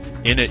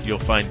 In it, you'll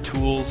find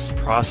tools,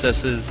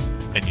 processes,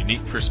 and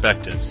unique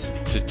perspectives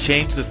to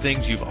change the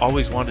things you've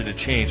always wanted to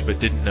change but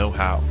didn't know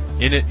how.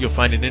 In it, you'll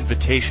find an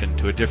invitation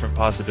to a different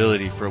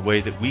possibility for a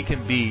way that we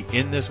can be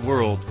in this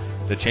world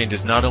that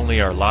changes not only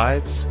our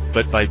lives,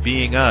 but by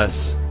being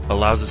us,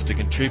 allows us to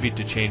contribute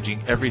to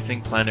changing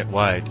everything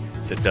planet-wide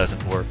that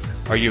doesn't work.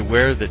 Are you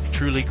aware that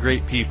truly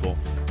great people,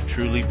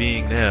 truly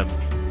being them,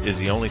 is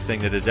the only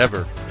thing that has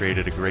ever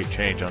created a great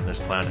change on this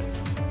planet?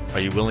 Are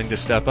you willing to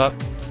step up?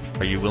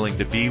 Are you willing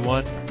to be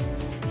one?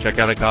 Check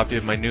out a copy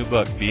of my new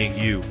book, Being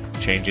You,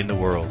 Changing the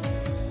World.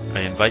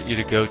 I invite you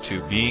to go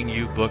to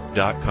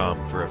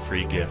beingyoubook.com for a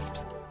free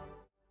gift.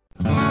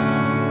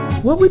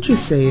 What would you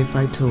say if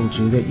I told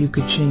you that you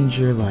could change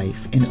your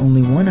life in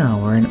only 1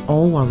 hour and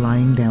all while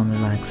lying down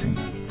relaxing?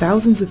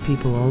 Thousands of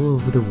people all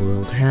over the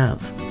world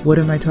have. What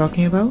am I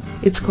talking about?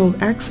 It's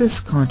called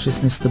Access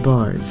Consciousness, the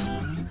bars.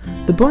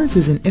 The bars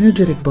is an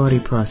energetic body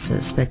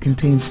process that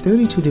contains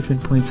 32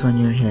 different points on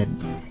your head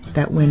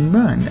that when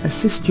run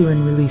assist you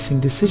in releasing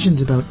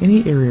decisions about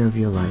any area of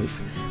your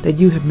life that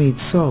you have made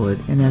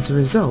solid and as a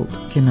result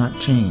cannot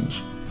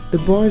change. The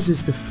bars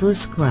is the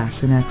first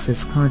class in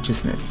Access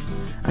Consciousness,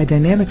 a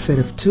dynamic set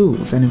of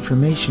tools and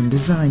information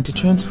designed to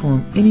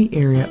transform any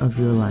area of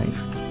your life.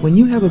 When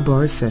you have a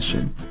bars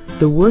session,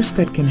 the worst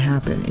that can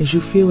happen is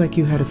you feel like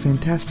you had a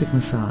fantastic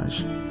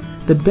massage.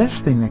 The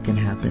best thing that can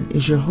happen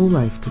is your whole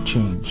life could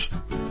change.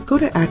 Go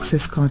to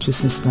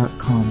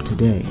accessconsciousness.com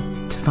today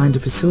to find a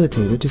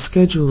facilitator to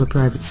schedule a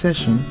private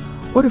session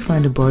or to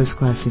find a bars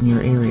class in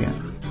your area.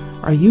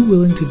 Are you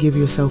willing to give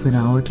yourself an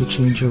hour to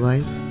change your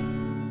life?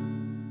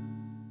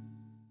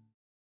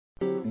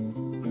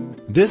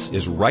 This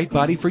is Right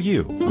Body for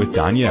You with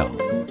Danielle.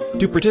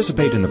 To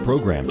participate in the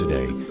program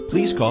today,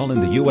 please call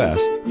in the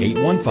U.S.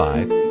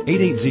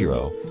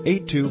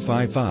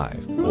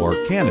 815-880-8255 or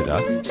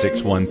Canada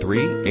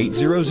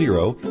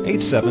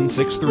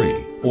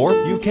 613-800-8763 or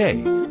UK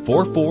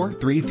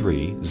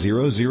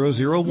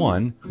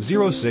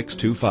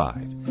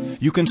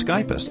 4433-0001-0625. You can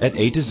Skype us at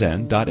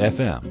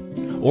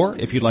a2zen.fm. Or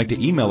if you'd like to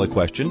email a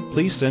question,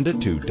 please send it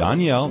to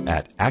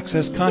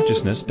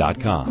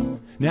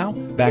Danielle@accessconsciousness.com. Now,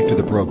 back to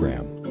the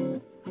program.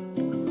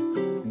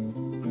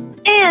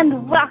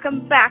 And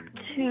welcome back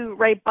to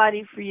Right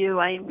Body for You.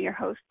 I am your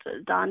host,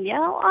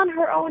 Danielle, on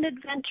her own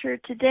adventure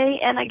today,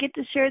 and I get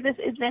to share this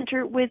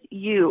adventure with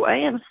you. I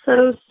am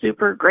so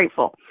super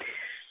grateful.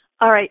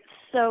 All right,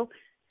 so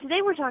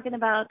today we're talking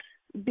about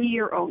be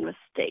your own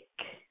mistake.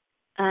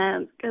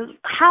 Because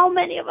how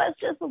many of us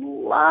just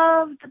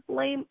love to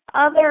blame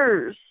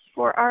others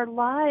for our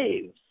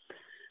lives?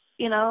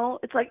 You know,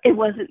 it's like, it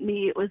wasn't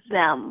me, it was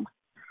them.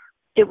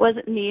 It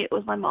wasn't me, it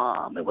was my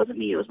mom. It wasn't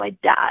me, it was my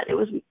dad. It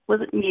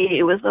wasn't me,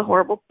 it was the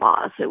horrible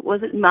boss. It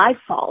wasn't my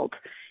fault.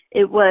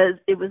 It was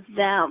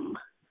them.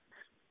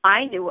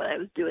 I knew what I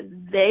was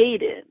doing. They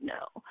didn't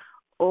know.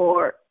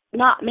 Or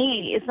not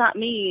me. It's not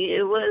me.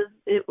 It was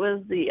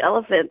the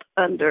elephant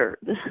under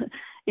the,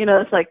 you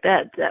know, it's like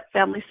that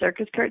Family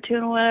Circus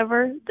cartoon or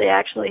whatever. They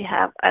actually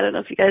have, I don't know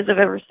if you guys have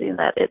ever seen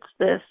that. It's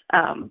this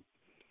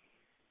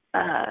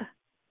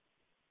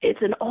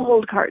it's an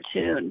old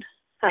cartoon.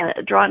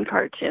 A drawn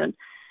cartoon,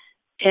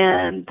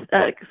 and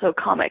so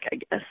comic, I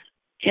guess.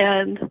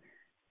 And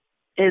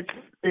it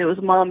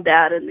was mom,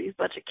 dad, and these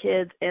bunch of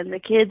kids, and the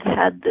kids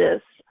had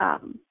this.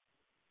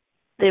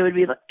 They would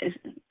be like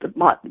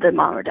the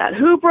mom or dad,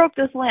 who broke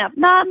this lamp?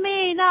 Not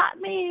me, not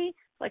me.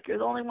 Like you're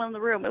the only one in the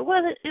room.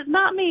 It's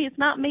not me. It's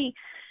not me.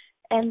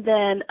 And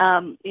then,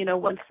 you know,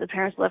 once the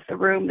parents left the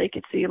room, they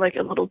could see like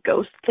a little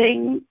ghost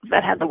thing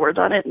that had the words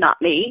on it,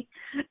 not me.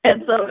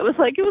 And so it was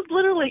like, it was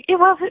literally, it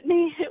wasn't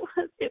me.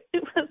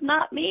 It was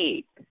not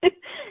me.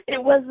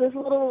 It was this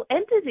little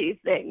entity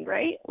thing,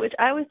 right? Which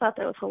I always thought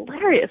that was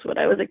hilarious when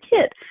I was a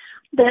kid,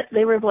 that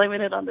they were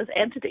blaming it on this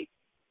entity.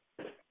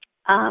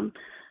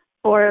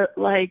 Or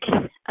like,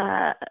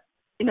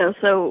 you know,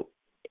 so,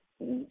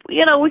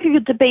 you know, we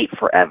could debate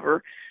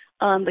forever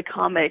on the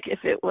comic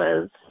if it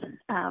was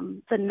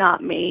the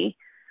not me,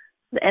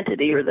 the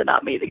entity, or the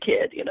not me, the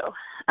kid, you know.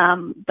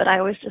 But I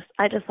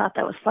just thought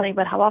that was funny.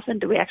 But how often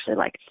do we actually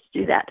like to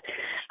do that?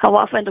 How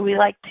often do we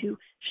like to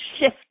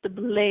shift the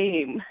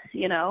blame,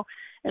 you know?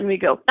 And we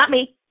go, not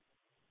me.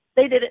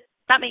 They did it.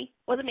 Not me.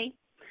 Wasn't me.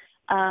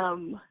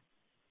 And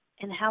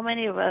how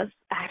many of us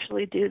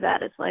actually do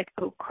that? It's like,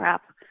 oh,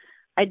 crap.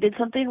 I did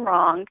something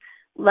wrong.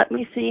 Let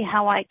me see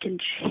how I can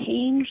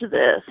change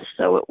this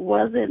so it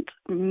wasn't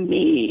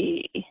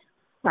me,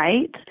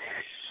 right?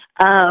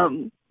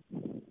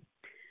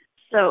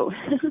 So,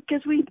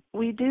 because we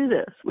do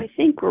this, we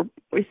think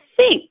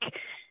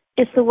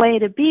it's the way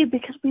to be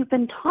because we've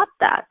been taught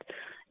that,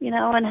 you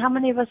know. And how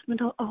many of us have been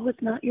told, oh,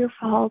 it's not your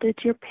fault,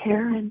 it's your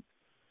parents.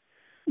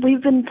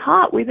 We've been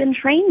taught, we've been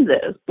trained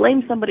this.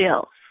 Blame somebody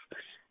else.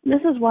 And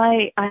this is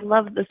why I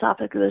love the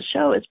topic of the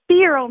show: is be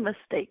your own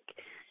mistake.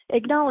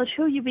 Acknowledge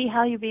who you be,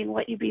 how you be, and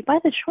what you be by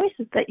the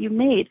choices that you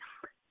made,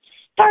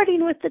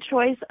 starting with the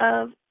choice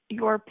of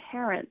your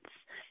parents.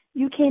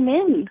 You came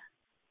in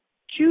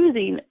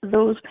choosing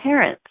those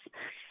parents.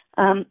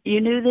 You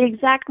knew the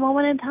exact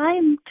moment in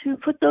time to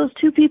put those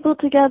two people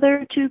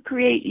together to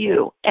create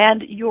you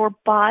and your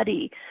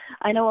body.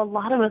 I know a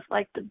lot of us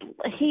like to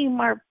blame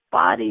our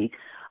body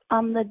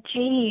on the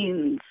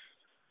genes,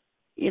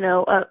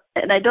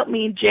 and I don't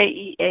mean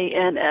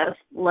Jeans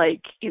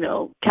like,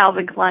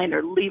 Calvin Klein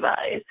or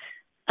Levi's.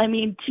 I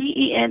mean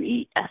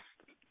Genes,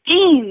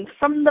 genes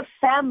from the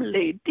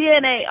family,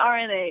 DNA,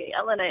 RNA,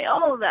 LNA,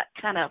 all of that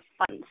kind of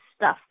fun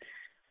stuff.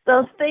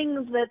 Those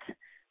things that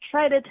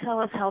try to tell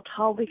us how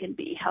tall we can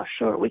be, how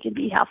short we can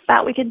be, how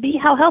fat we can be,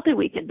 how healthy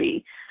we can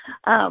be.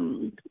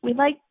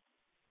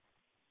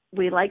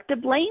 We like to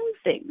blame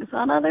things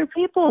on other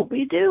people.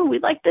 We do. We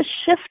like to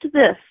shift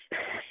this.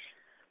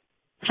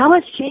 How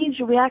much change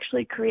do we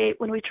actually create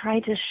when we try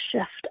to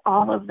shift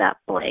all of that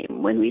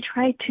blame, when we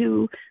try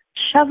to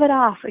shove it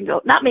off and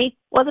go, not me,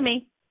 wasn't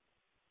me.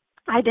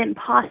 I didn't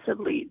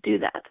possibly do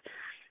that.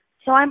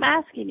 So I'm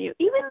asking you,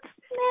 even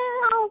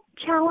now,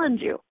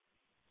 challenge you.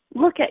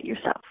 Look at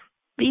yourself.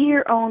 Be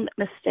your own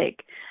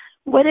mistake.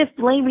 What if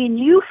blaming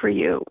you for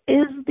you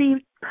is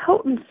the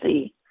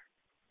potency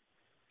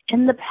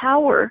and the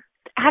power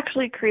to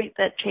actually create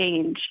that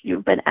change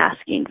you've been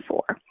asking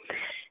for?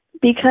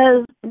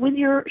 Because when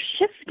you're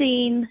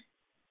shifting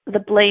the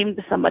blame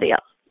to somebody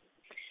else,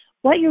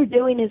 what you're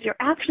doing is you're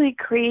actually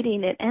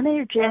creating an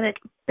energetic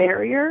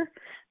barrier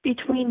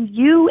between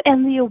you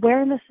and the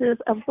awarenesses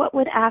of what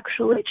would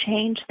actually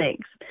change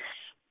things.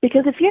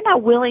 Because if you're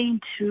not willing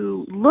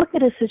to look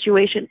at a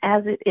situation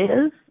as it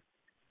is,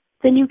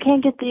 then you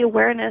can't get the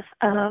awareness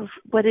of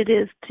what it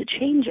is to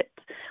change it,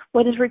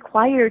 what is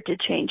required to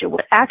change it,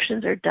 what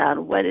actions are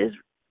done, what is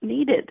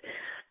needed.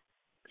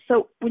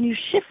 So when you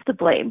shift the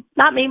blame,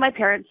 not me, my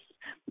parents,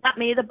 not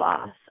me, the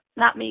boss,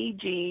 not me,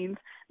 genes,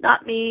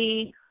 not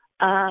me,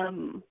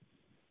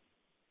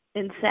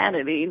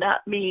 insanity,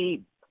 not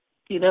me,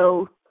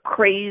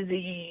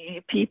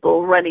 crazy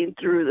people running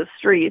through the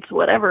streets,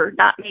 whatever,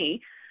 not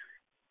me.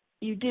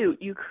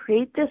 You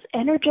create this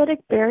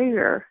energetic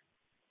barrier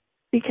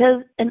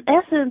because, in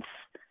essence,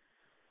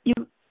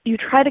 you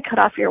try to cut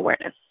off your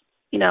awareness.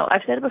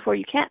 I've said it before,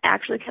 you can't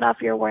actually cut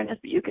off your awareness,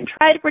 but you can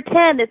try to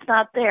pretend it's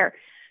not there.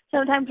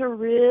 Sometimes we're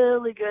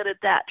really good at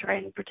that,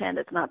 trying to pretend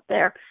it's not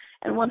there.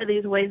 And one of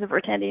these ways of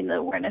pretending the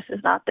awareness is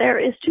not there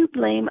is to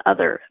blame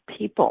other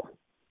people,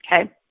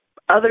 okay?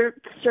 Other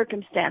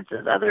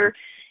circumstances, other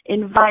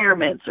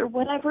environments, or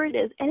whatever it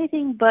is,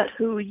 anything but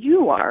who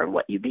you are,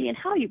 what you be, and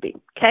how you be,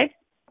 okay?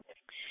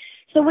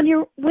 So when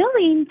you're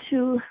willing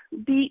to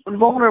be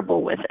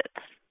vulnerable with it,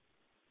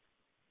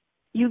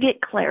 you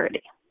get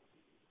clarity,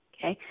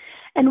 okay?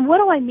 And what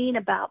do I mean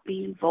about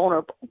being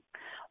vulnerable?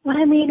 What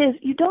I mean is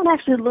you don't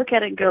actually look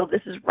at it and go,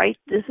 this is right,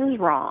 this is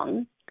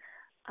wrong.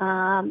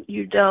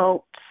 You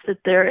don't sit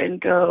there and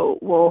go,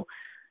 well,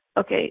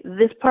 okay,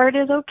 this part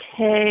is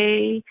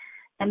okay,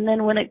 and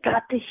then when it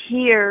got to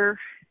here,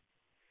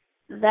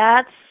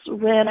 that's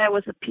when I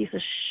was a piece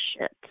of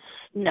shit.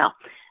 No,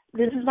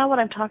 this is not what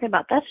I'm talking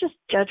about. That's just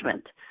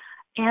judgment.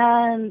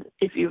 And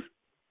if you've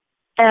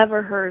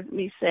ever heard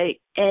me say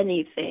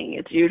anything,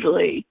 it's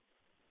usually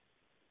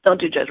don't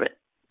do judgment.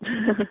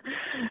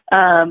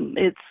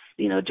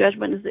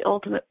 Judgment is the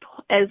ultimate,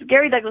 as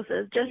Gary Douglas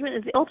says, judgment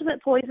is the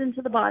ultimate poison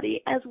to the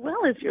body as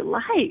well as your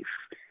life,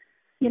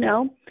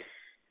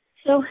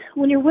 So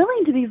when you're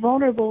willing to be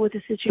vulnerable with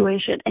a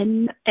situation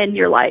and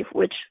your life,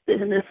 which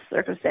in this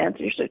circumstance,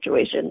 your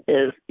situation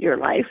is your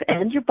life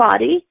and your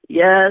body,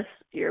 yes,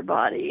 your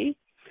body,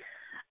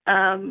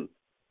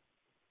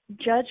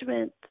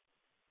 judgment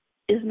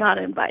is not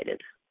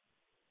invited.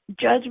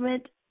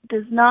 Judgment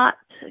does not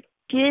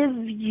give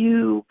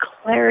you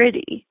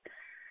clarity.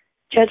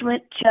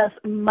 Judgment just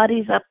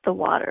muddies up the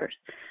waters.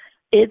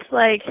 It's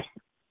like,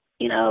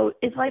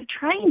 it's like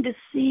trying to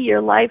see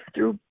your life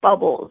through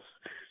bubbles.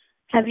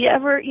 Have you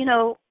ever,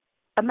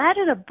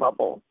 imagine a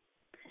bubble,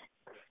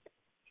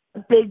 a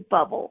big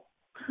bubble,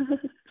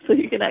 so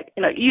you can,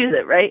 use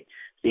it, right?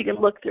 So you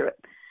can look through it.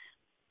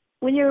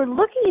 When you're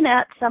looking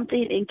at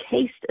something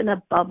encased in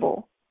a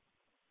bubble,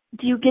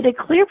 do you get a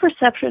clear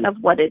perception of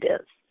what it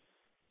is?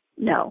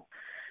 No,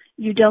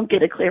 you don't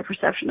get a clear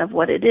perception of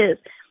what it is.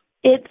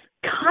 It's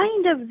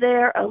kind of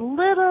there, a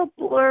little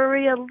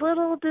blurry, a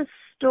little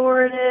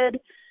distorted.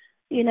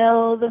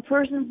 The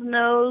person's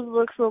nose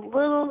looks a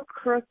little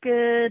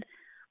crooked.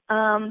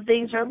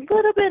 Things are a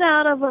little bit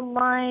out of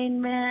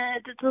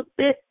alignment. It's a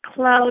bit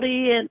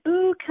cloudy and,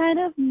 kind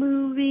of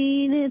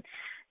moving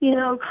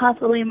and,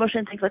 constantly in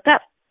motion, things like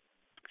that.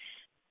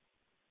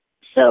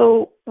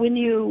 So when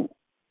you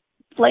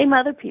blame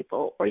other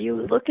people or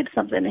you look at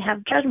something and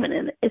have judgment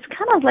in it, it's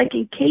kind of like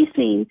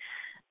encasing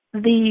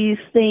these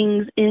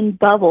things in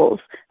bubbles.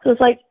 So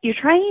it's like you're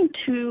trying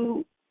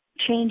to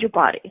change your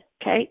body,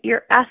 okay?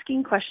 You're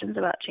asking questions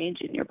about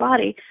changing your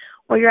body,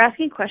 or you're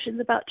asking questions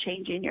about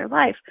changing your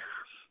life.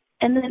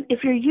 And then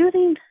if you're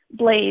using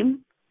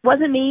blame,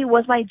 wasn't me,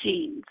 was my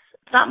genes.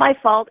 It's not my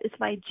fault, it's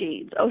my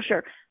genes. Oh,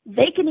 sure,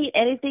 they can eat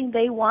anything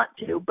they want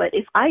to, but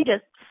if I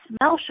just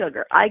smell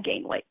sugar, I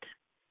gain weight.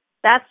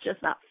 That's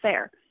just not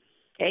fair.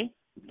 Okay?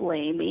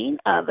 Blaming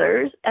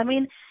others. I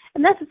mean,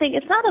 and that's the thing.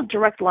 It's not a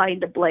direct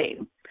line to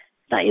blame.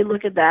 It's not you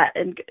look at that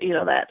and,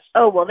 that's,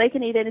 oh, well, they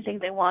can eat anything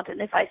they want,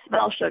 and if I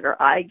smell sugar,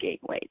 I gain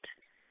weight.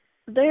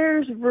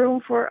 There's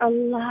room for a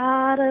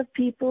lot of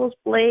people's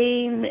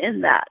blame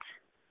in that.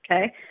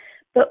 Okay?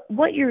 But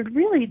what you're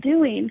really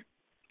doing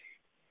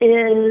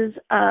is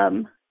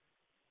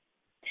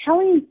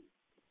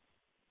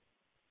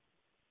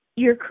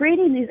you're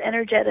creating these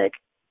energetic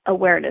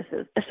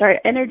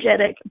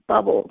energetic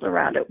bubbles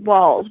around it,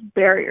 walls,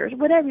 barriers,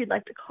 whatever you'd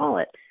like to call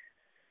it.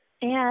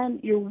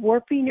 And you're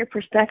warping your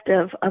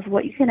perspective of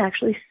what you can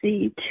actually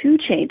see to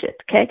change it,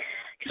 okay?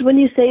 Because when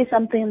you say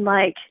something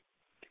like,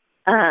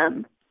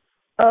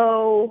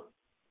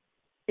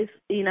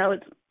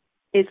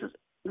 it's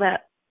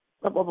that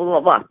blah, blah, blah,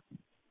 blah, blah,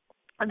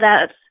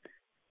 that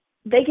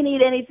they can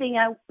eat anything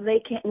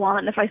they can't want,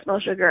 and if I smell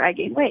sugar, I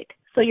gain weight.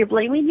 So you're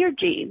blaming your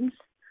genes,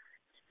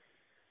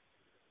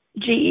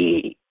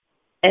 GENES,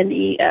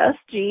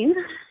 genes.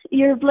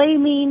 You're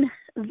blaming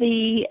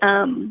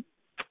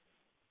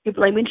you're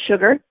blaming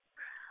sugar.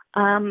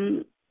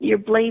 You're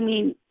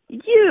blaming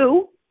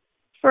you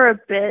for a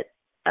bit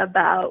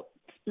about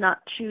not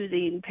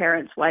choosing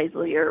parents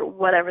wisely or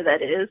whatever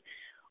that is.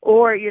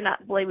 Or you're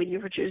not blaming you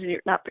for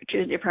not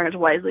choosing your parents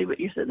wisely, but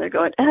you're sitting there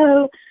going,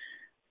 oh,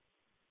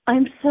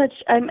 I'm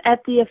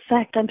at the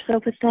effect, I'm so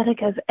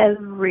pathetic of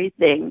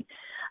everything,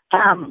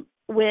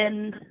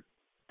 when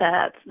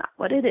that's not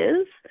what it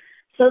is.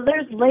 So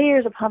there's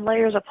layers upon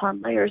layers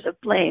upon layers of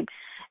blame.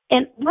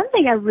 And one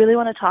thing I really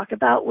want to talk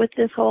about with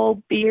this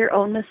whole be your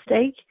own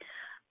mistake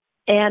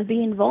and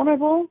being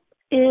vulnerable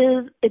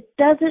is it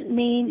doesn't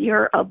mean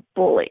you're a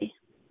bully,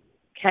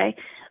 okay?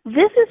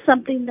 This is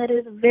something that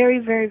is very,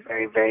 very,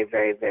 very, very,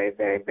 very, very,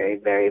 very, very,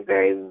 very,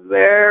 very,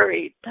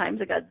 very times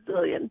a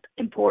gazillion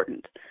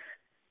important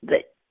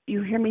that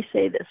you hear me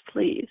say this,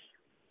 please.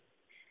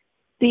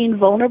 Being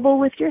vulnerable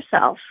with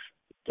yourself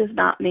does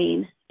not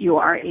mean you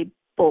are a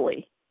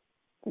bully.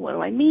 What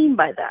do I mean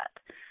by that?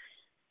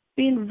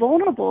 Being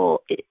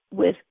vulnerable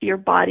with your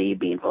body,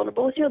 being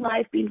vulnerable with your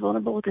life, being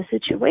vulnerable with the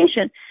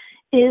situation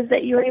is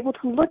that you're able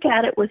to look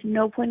at it with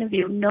no point of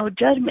view, no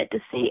judgment, to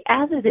see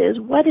as it is,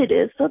 what it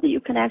is, so that you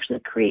can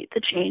actually create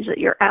the change that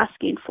you're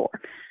asking for,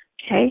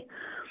 okay?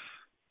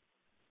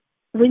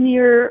 When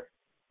you're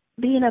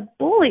being a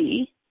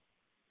bully,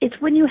 it's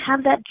when you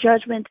have that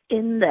judgment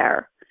in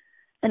there.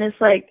 And it's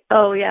like,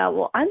 oh, yeah,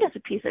 well, I'm just a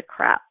piece of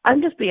crap.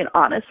 I'm just being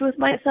honest with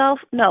myself.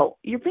 No,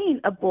 you're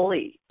being a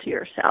bully to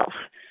yourself,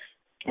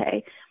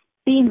 okay?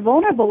 Being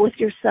vulnerable with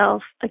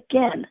yourself,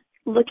 again,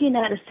 looking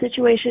at a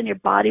situation, your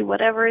body,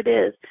 whatever it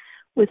is,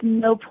 with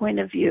no point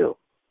of view.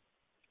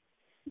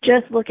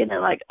 Just looking at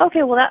like,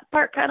 okay, well, that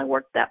part kind of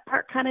worked, that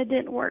part kind of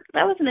didn't work.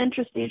 That was an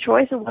interesting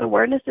choice, and what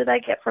awareness did I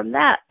get from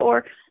that?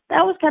 Or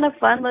that was kind of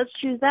fun, let's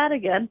choose that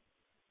again.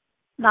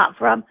 Not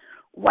from,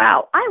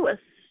 wow, I was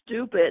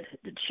stupid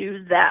to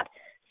choose that.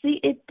 See,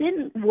 it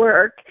didn't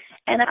work,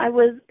 and it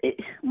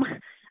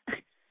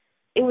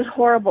was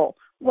horrible.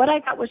 What I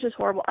got was just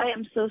horrible. I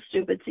am so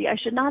stupid. See, I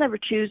should not ever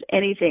choose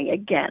anything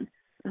again.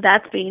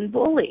 That's being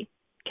bully,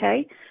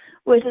 okay?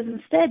 Whereas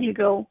instead you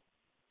go,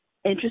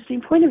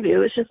 interesting point of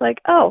view. It's just like,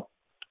 oh,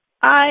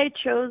 I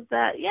chose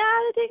that.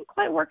 Yeah, it didn't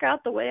quite work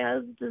out the way I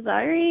was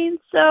desiring,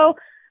 so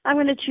I'm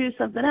going to choose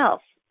something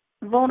else.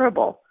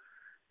 Vulnerable.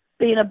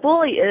 Being a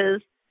bully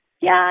is,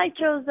 yeah, I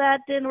chose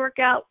that, didn't work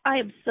out. I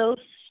am so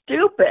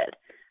stupid.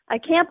 I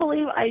can't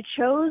believe I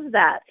chose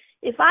that.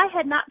 If I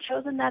had not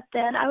chosen that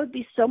then, I would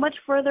be so much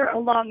further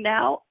along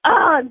now.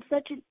 I'm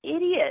such an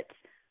idiot.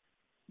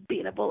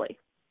 Being a bully.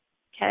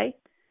 Okay?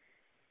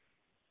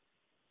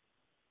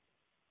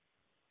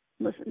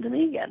 Listen to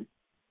me again.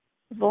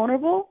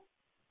 Vulnerable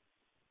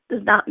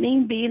does not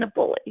mean being a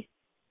bully.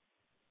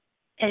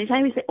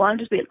 Anytime you say, well, I'm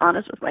just being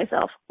honest with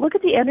myself, look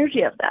at the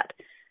energy of that.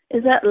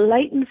 Is that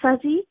light and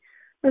fuzzy?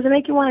 Or does it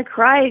make you want to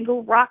cry and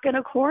go rock in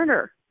a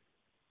corner?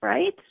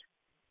 Right?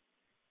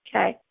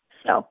 Okay.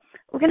 So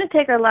we're going to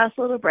take our last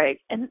little break.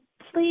 And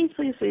please,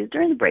 please, please,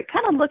 during the break,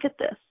 kind of look at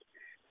this.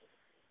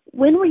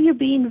 When were you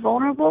being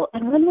vulnerable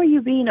and when were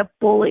you being a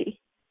bully?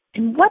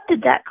 And what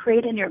did that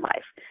create in your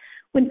life?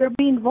 When you're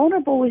being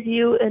vulnerable with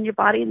you and your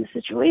body in the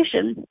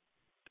situation,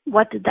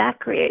 what did that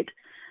create?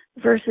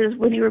 Versus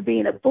when you were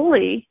being a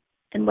bully,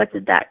 and what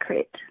did that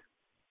create?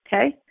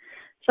 Okay?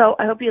 So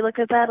I hope you look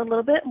at that a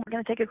little bit. We're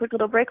going to take a quick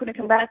little break. When we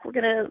come back, we're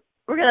going to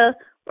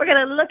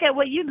look at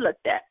what you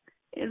looked at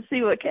and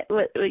see what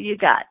you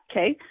got.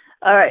 Okay?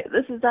 All right.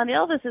 This is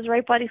Danielle. This is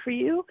Right Body for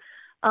You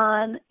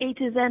on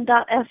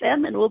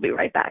A2Zen.fm, and we'll be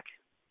right back.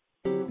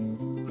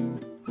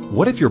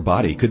 What if your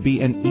body could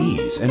be an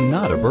ease and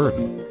not a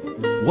burden?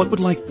 What would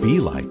life be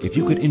like if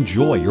you could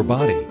enjoy your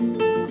body?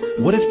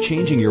 What if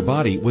changing your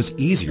body was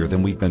easier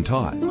than we've been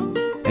taught?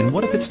 And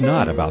what if it's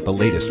not about the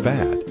latest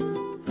fad?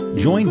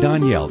 Join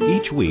Danielle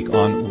each week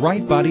on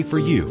Right Body for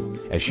You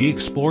as she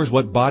explores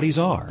what bodies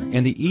are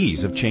and the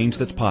ease of change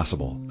that's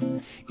possible.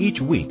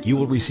 Each week you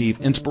will receive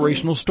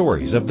inspirational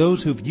stories of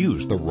those who've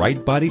used the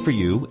Right Body for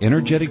You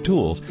energetic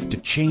tools to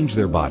change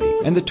their body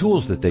and the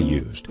tools that they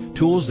used,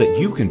 tools that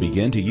you can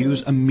begin to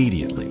use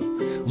immediately.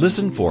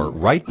 Listen for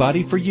Right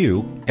Body for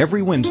You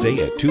every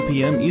Wednesday at 2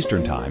 p.m.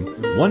 Eastern Time,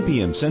 1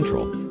 p.m.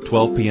 Central,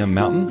 12 p.m.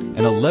 Mountain,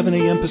 and 11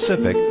 a.m.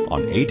 Pacific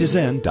on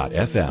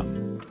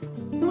A2Zen.fm.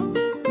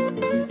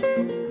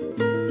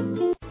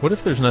 What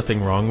if there's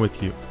nothing wrong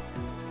with you?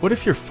 What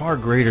if you're far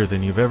greater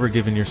than you've ever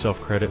given yourself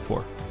credit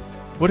for?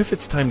 What if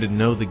it's time to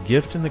know the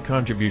gift and the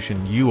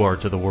contribution you are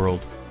to the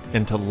world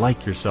and to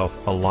like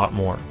yourself a lot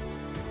more?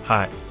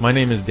 Hi, my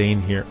name is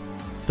Dane here.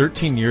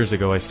 13 years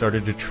ago I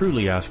started to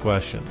truly ask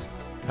questions.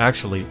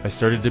 Actually, I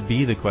started to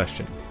be the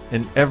question,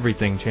 and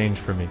everything changed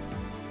for me.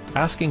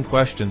 Asking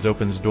questions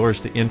opens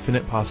doors to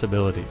infinite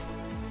possibilities.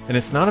 And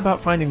it's not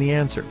about finding the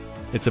answer,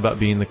 it's about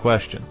being the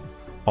question.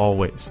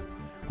 Always.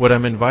 What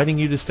I'm inviting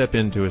you to step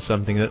into is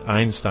something that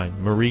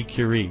Einstein, Marie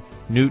Curie,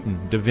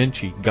 Newton, Da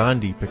Vinci,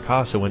 Gandhi,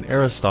 Picasso, and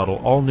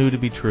Aristotle all knew to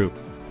be true.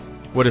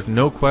 What if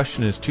no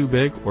question is too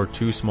big or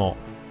too small?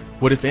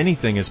 What if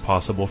anything is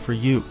possible for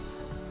you?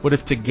 What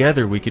if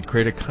together we could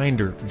create a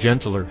kinder,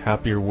 gentler,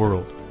 happier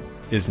world?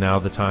 Is now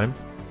the time?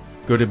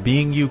 Go to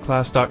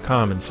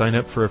beingyouclass.com and sign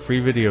up for a free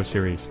video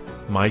series,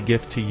 My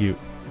Gift to You.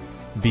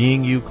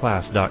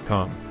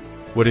 beingyouclass.com.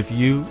 What if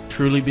you,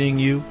 truly being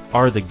you,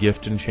 are the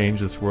gift and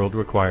change this world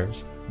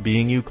requires?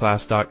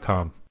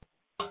 beingyouclass.com.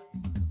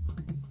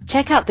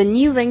 Check out the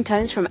new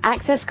ringtones from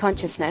Access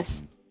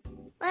Consciousness.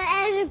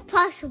 What is it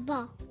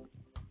possible?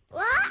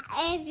 What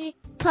is it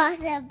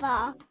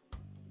possible?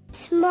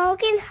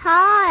 Smoking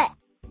hot.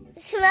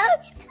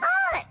 Smoking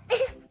hot.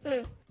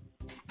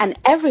 And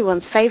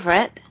everyone's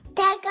favorite,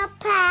 Take a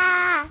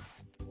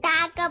pass.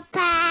 Take a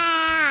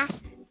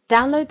pass.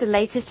 download the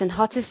latest and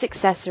hottest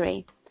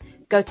accessory.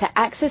 Go to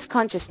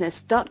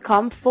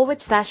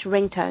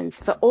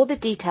accessconsciousness.com/ringtones for all the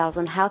details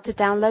on how to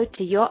download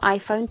to your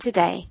iPhone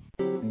today.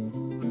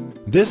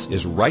 This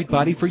is Right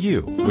Body for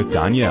You with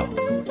Danielle.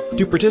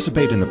 To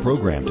participate in the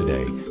program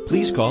today,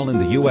 please call in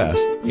the U.S.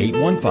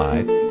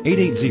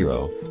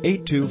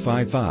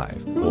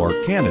 815-880-8255 or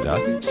Canada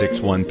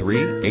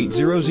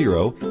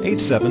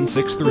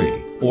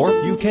 613-800-8763 or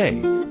UK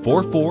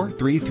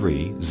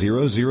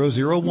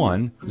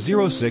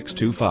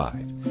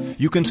 4433-0001-0625.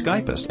 You can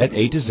Skype us at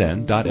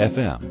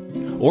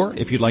A2Zen.fm. Or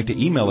if you'd like to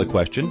email a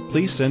question,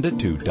 please send it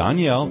to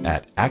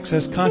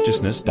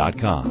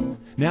Danielle@accessconsciousness.com.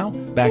 Now,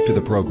 back to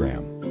the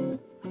program.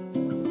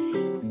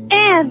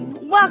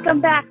 And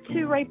welcome back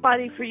to Right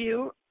Body for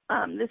You.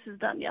 This is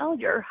Danielle,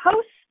 your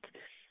host.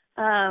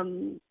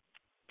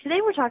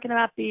 Today we're talking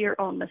about be your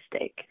own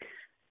mistake.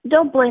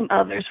 Don't blame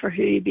others for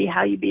who you be,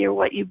 how you be, or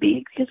what you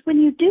be, because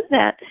when you do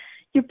that,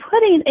 you're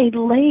putting a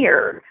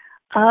layer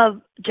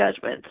of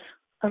judgment,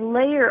 a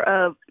layer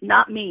of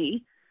not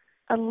me,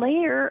 a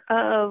layer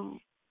of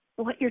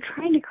what you're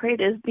trying to create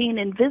as being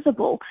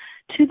invisible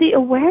to the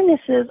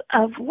awarenesses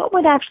of what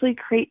would actually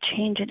create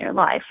change in your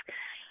life.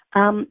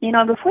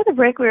 Before the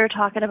break, we were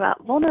talking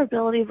about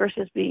vulnerability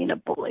versus being a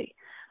bully.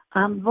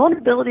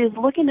 Vulnerability is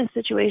looking at a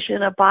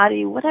situation, a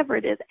body, whatever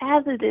it is,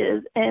 as it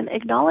is, and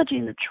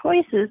acknowledging the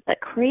choices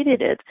that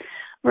created it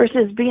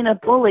versus being a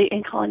bully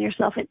and calling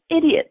yourself an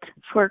idiot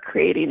for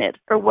creating it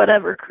or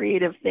whatever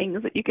creative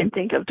things that you can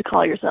think of to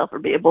call yourself or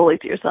be a bully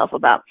to yourself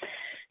about.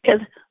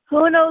 Because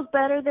who knows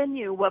better than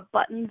you what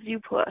buttons you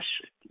push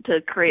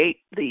to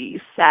create the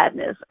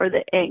sadness or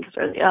the angst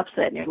or the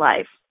upset in your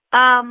life?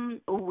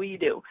 We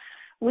do.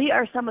 We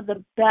are some of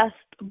the best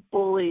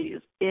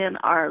bullies in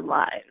our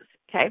lives,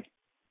 okay?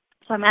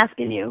 So I'm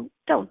asking you,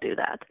 don't do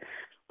that.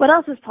 What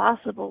else is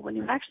possible when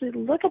you actually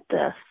look at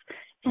this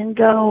and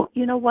go,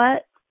 you know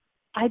what?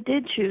 I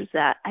did choose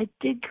that. I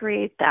did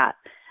create that.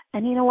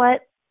 And you know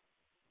what?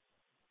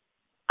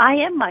 I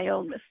am my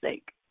own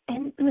mistake.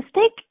 And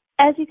mistake,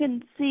 as you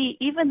can see,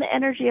 even the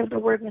energy of the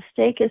word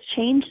mistake has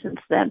changed since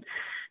then,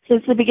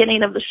 since the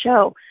beginning of the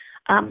show.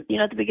 At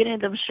the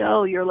beginning of the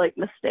show, you're like,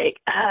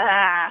 mistake,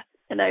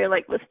 and now you're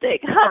like,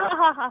 mistake, ha,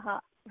 ha, ha,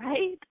 ha,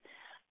 right?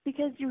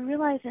 Because you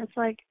realize it's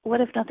like, what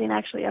if nothing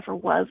actually ever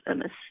was a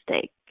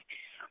mistake?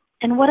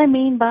 And what I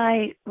mean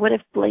by what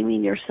if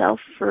blaming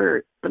yourself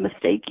for the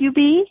mistake you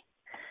be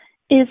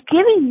is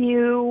giving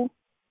you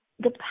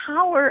the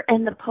power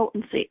and the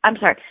potency. I'm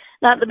sorry,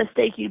 not the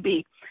mistake you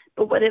be,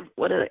 but what if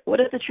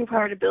the true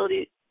power and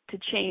ability to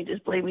change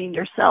is blaming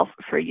yourself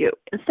for you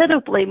instead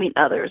of blaming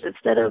others,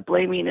 instead of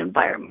blaming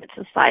environment,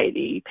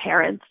 society,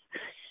 parents.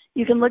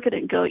 You can look at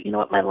it and go, you know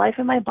what, my life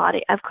and my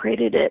body, I've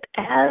created it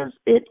as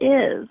it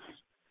is.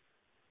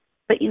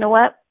 But you know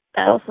what?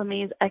 That also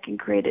means I can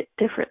create it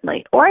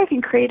differently, or I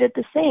can create it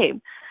the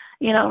same.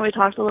 We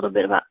talked a little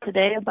bit about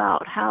today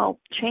about how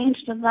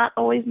change does not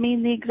always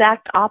mean the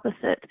exact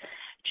opposite.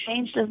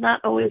 Change does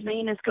not always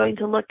mean it's going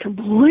to look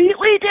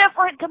completely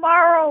different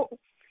tomorrow.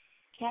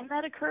 Can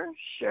that occur?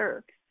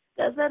 Sure.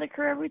 Does that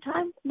occur every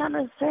time? Not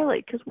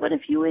necessarily, because what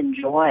if you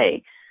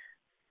enjoy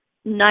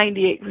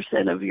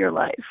 98% of your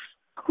life?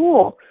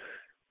 Cool.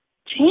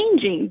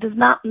 Changing does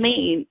not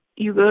mean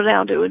you go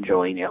down to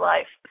enjoying your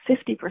life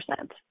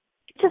 50%.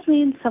 just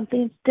means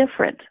something's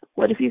different.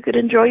 What if you could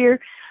enjoy your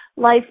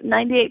life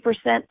 98%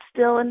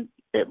 still and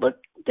it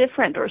looked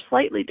different or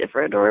slightly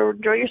different, or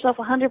enjoy yourself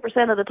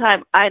 100% of the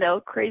time? I know,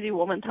 crazy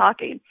woman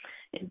talking.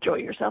 Enjoy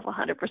yourself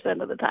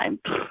 100% of the time.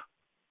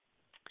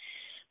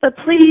 But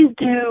please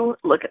do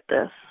look at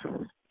this,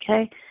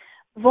 okay?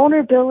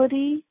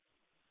 Vulnerability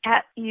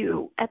at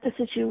you, at the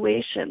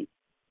situation,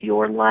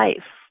 your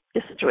life,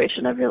 the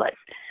situation of your life,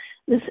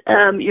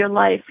 your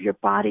life, your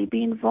body,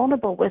 being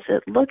vulnerable with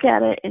it. Look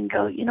at it and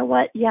go, you know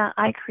what? Yeah,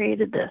 I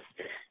created this.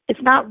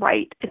 It's not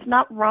right. It's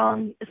not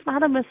wrong. It's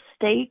not a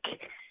mistake.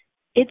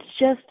 It's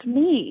just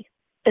me.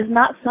 It's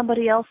not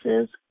somebody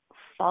else's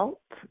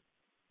fault.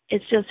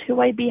 It's just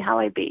who I be, how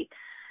I be.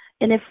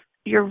 And if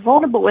you're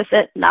vulnerable with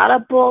it, not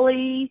a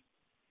bully.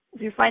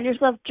 If you find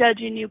yourself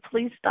judging you,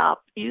 please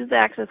stop. Use the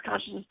Access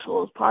Consciousness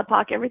tools,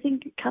 PodPoc, everything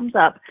comes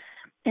up,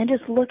 and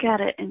just look at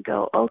it and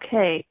go,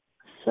 okay,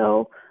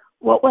 so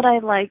what would I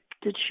like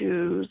to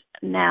choose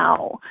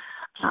now?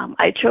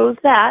 I chose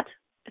that.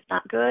 It's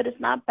not good. It's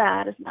not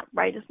bad. It's not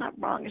right. It's not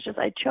wrong. It's just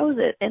I chose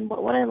it, and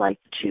what would I like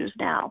to choose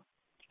now?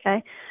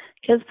 Okay?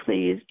 Because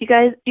please, you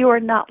guys, you are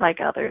not like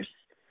others.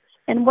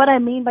 And what I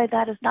mean by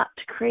that is not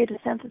to create a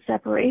sense of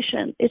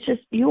separation. It's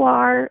just you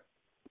are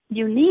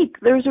unique.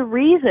 There's a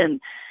reason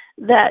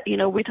that,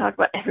 we talk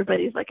about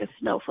everybody's like a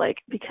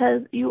snowflake,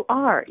 because you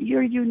are.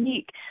 You're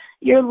unique.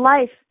 Your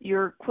life,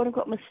 your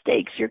quote-unquote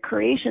mistakes, your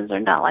creations are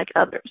not like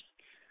others.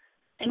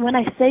 And when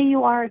I say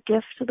you are a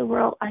gift to the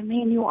world, I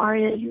mean you are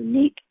a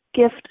unique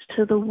gift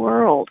to the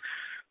world.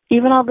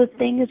 Even all the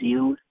things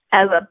you,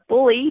 as a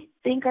bully,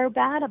 think are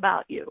bad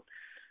about you.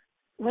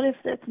 What if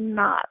that's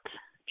not?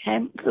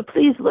 Okay, so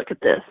please look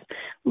at this.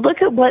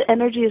 Look at what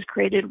energy is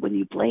created when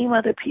you blame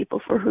other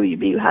people for who you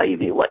be, how you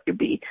be, what you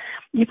be.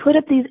 You put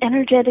up these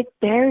energetic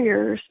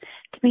barriers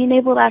to being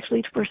able to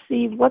actually to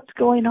perceive what's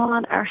going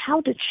on or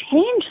how to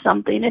change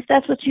something if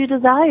that's what you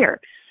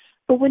desire.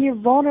 But when you're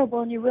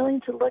vulnerable and you're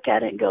willing to look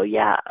at it and go,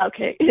 yeah,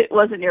 okay, it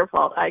wasn't your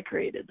fault. I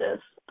created this.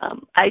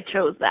 I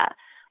chose that.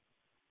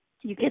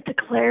 You get the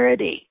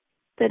clarity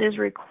that is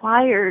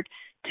required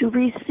to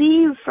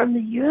receive from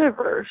the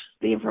universe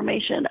the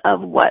information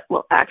of what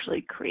will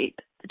actually create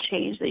the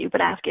change that you've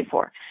been asking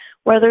for,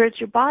 whether it's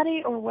your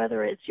body or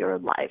whether it's your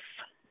life.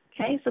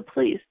 Okay, so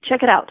please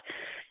check it out.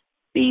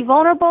 Be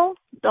vulnerable.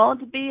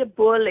 Don't be a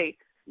bully.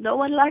 No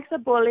one likes a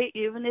bully,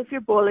 even if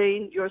you're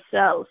bullying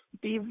yourself.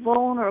 Be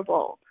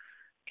vulnerable.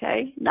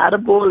 Okay, not a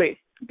bully.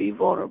 Be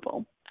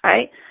vulnerable. All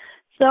right.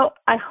 So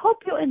I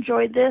hope you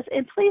enjoyed this,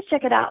 and please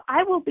check it out.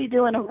 I will be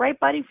doing a Right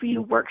Body for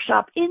You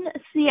workshop in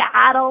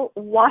Seattle,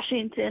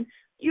 Washington,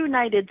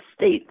 United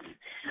States,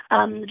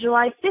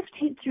 July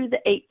 15th through the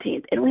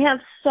 18th. And we have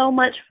so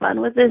much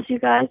fun with this, you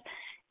guys.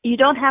 You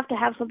don't have to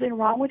have something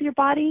wrong with your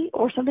body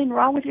or something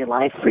wrong with your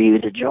life for you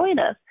to join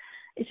us.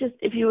 It's just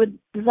if you would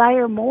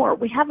desire more,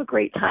 we have a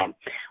great time.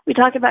 We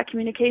talk about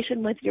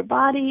communication with your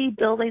body,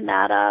 building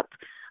that up.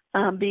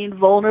 Being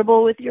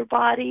vulnerable with your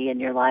body and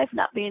your life,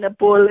 not being a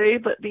bully,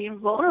 but being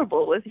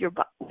vulnerable with your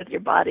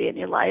body and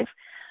your life.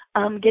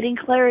 Getting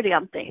clarity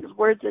on things,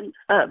 words, and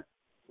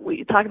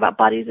we talk about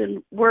bodies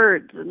and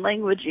words and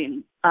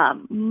languaging,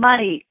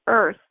 money,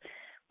 earth.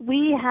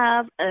 We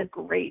have a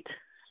great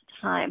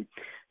time.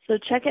 So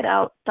check it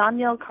out,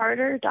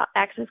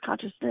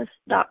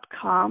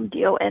 DonielleCarter.accessconsciousness.com,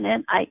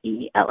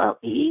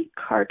 DONNIELLE,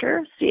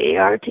 Carter,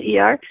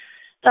 CARTER.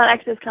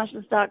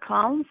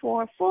 accessconsciousness.com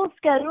for a full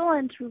schedule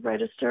and to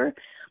register.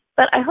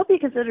 But I hope you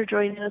consider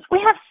joining us. We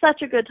have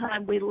such a good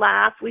time. We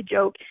laugh, we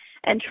joke,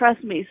 and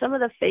trust me, some of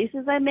the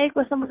faces I make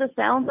with some of the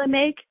sounds I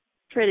make,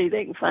 pretty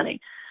dang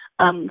funny.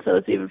 So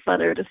it's even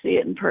funner to see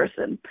it in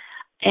person.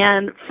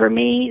 And for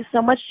me,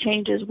 so much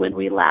changes when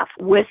we laugh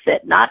with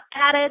it, not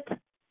at it.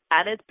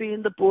 At it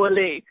being the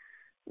bully.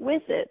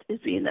 With it is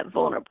being that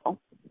vulnerable.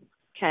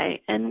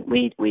 Okay, and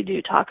we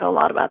do talk a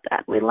lot about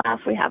that. We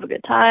laugh, we have a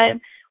good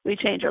time. We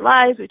change our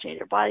lives, we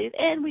change our bodies,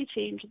 and we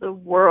change the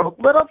world.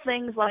 Little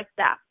things like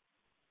that.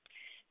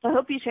 So I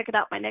hope you check it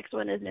out. My next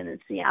one is in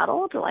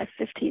Seattle, July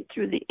 15th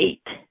through the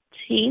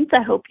 18th.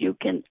 I hope you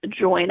can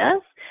join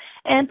us.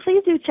 And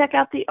please do check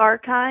out the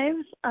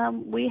archives. I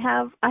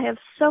have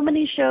so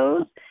many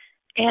shows,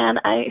 and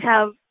I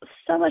have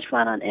so much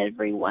fun on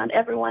everyone.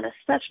 Everyone is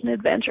such an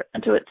adventure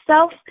unto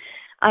itself.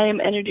 I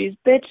am Energy's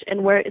bitch,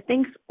 and where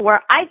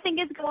I think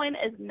it's going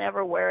is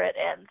never where it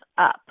ends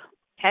up.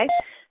 Okay?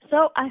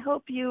 So I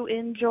hope you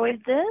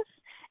enjoyed this,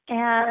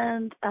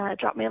 and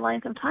drop me a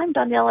line sometime,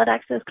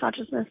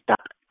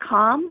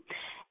 Donielle@accessconsciousness.com.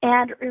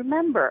 And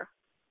remember,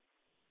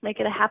 make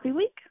it a happy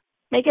week.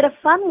 Make it a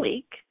fun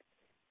week.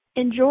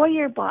 Enjoy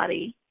your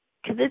body,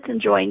 because it's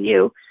enjoying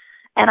you.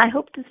 And I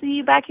hope to see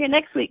you back here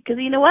next week, because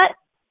you know what?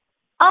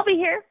 I'll be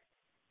here,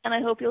 and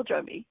I hope you'll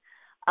join me.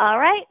 All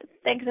right.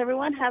 Thanks,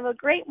 everyone. Have a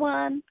great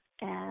one,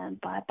 and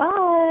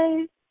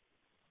bye-bye.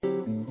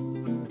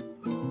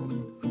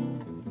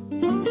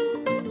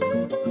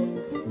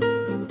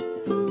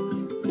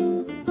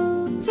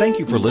 Thank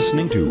you for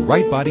listening to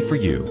Right Body for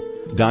You.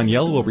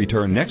 Donielle will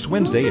return next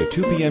Wednesday at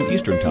 2 p.m.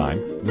 Eastern Time,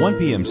 1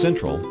 p.m.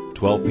 Central,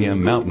 12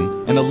 p.m.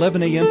 Mountain and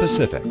 11 a.m.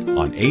 Pacific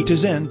on A to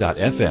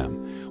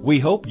Zen.fm. We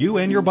hope you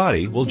and your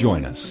body will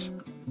join us.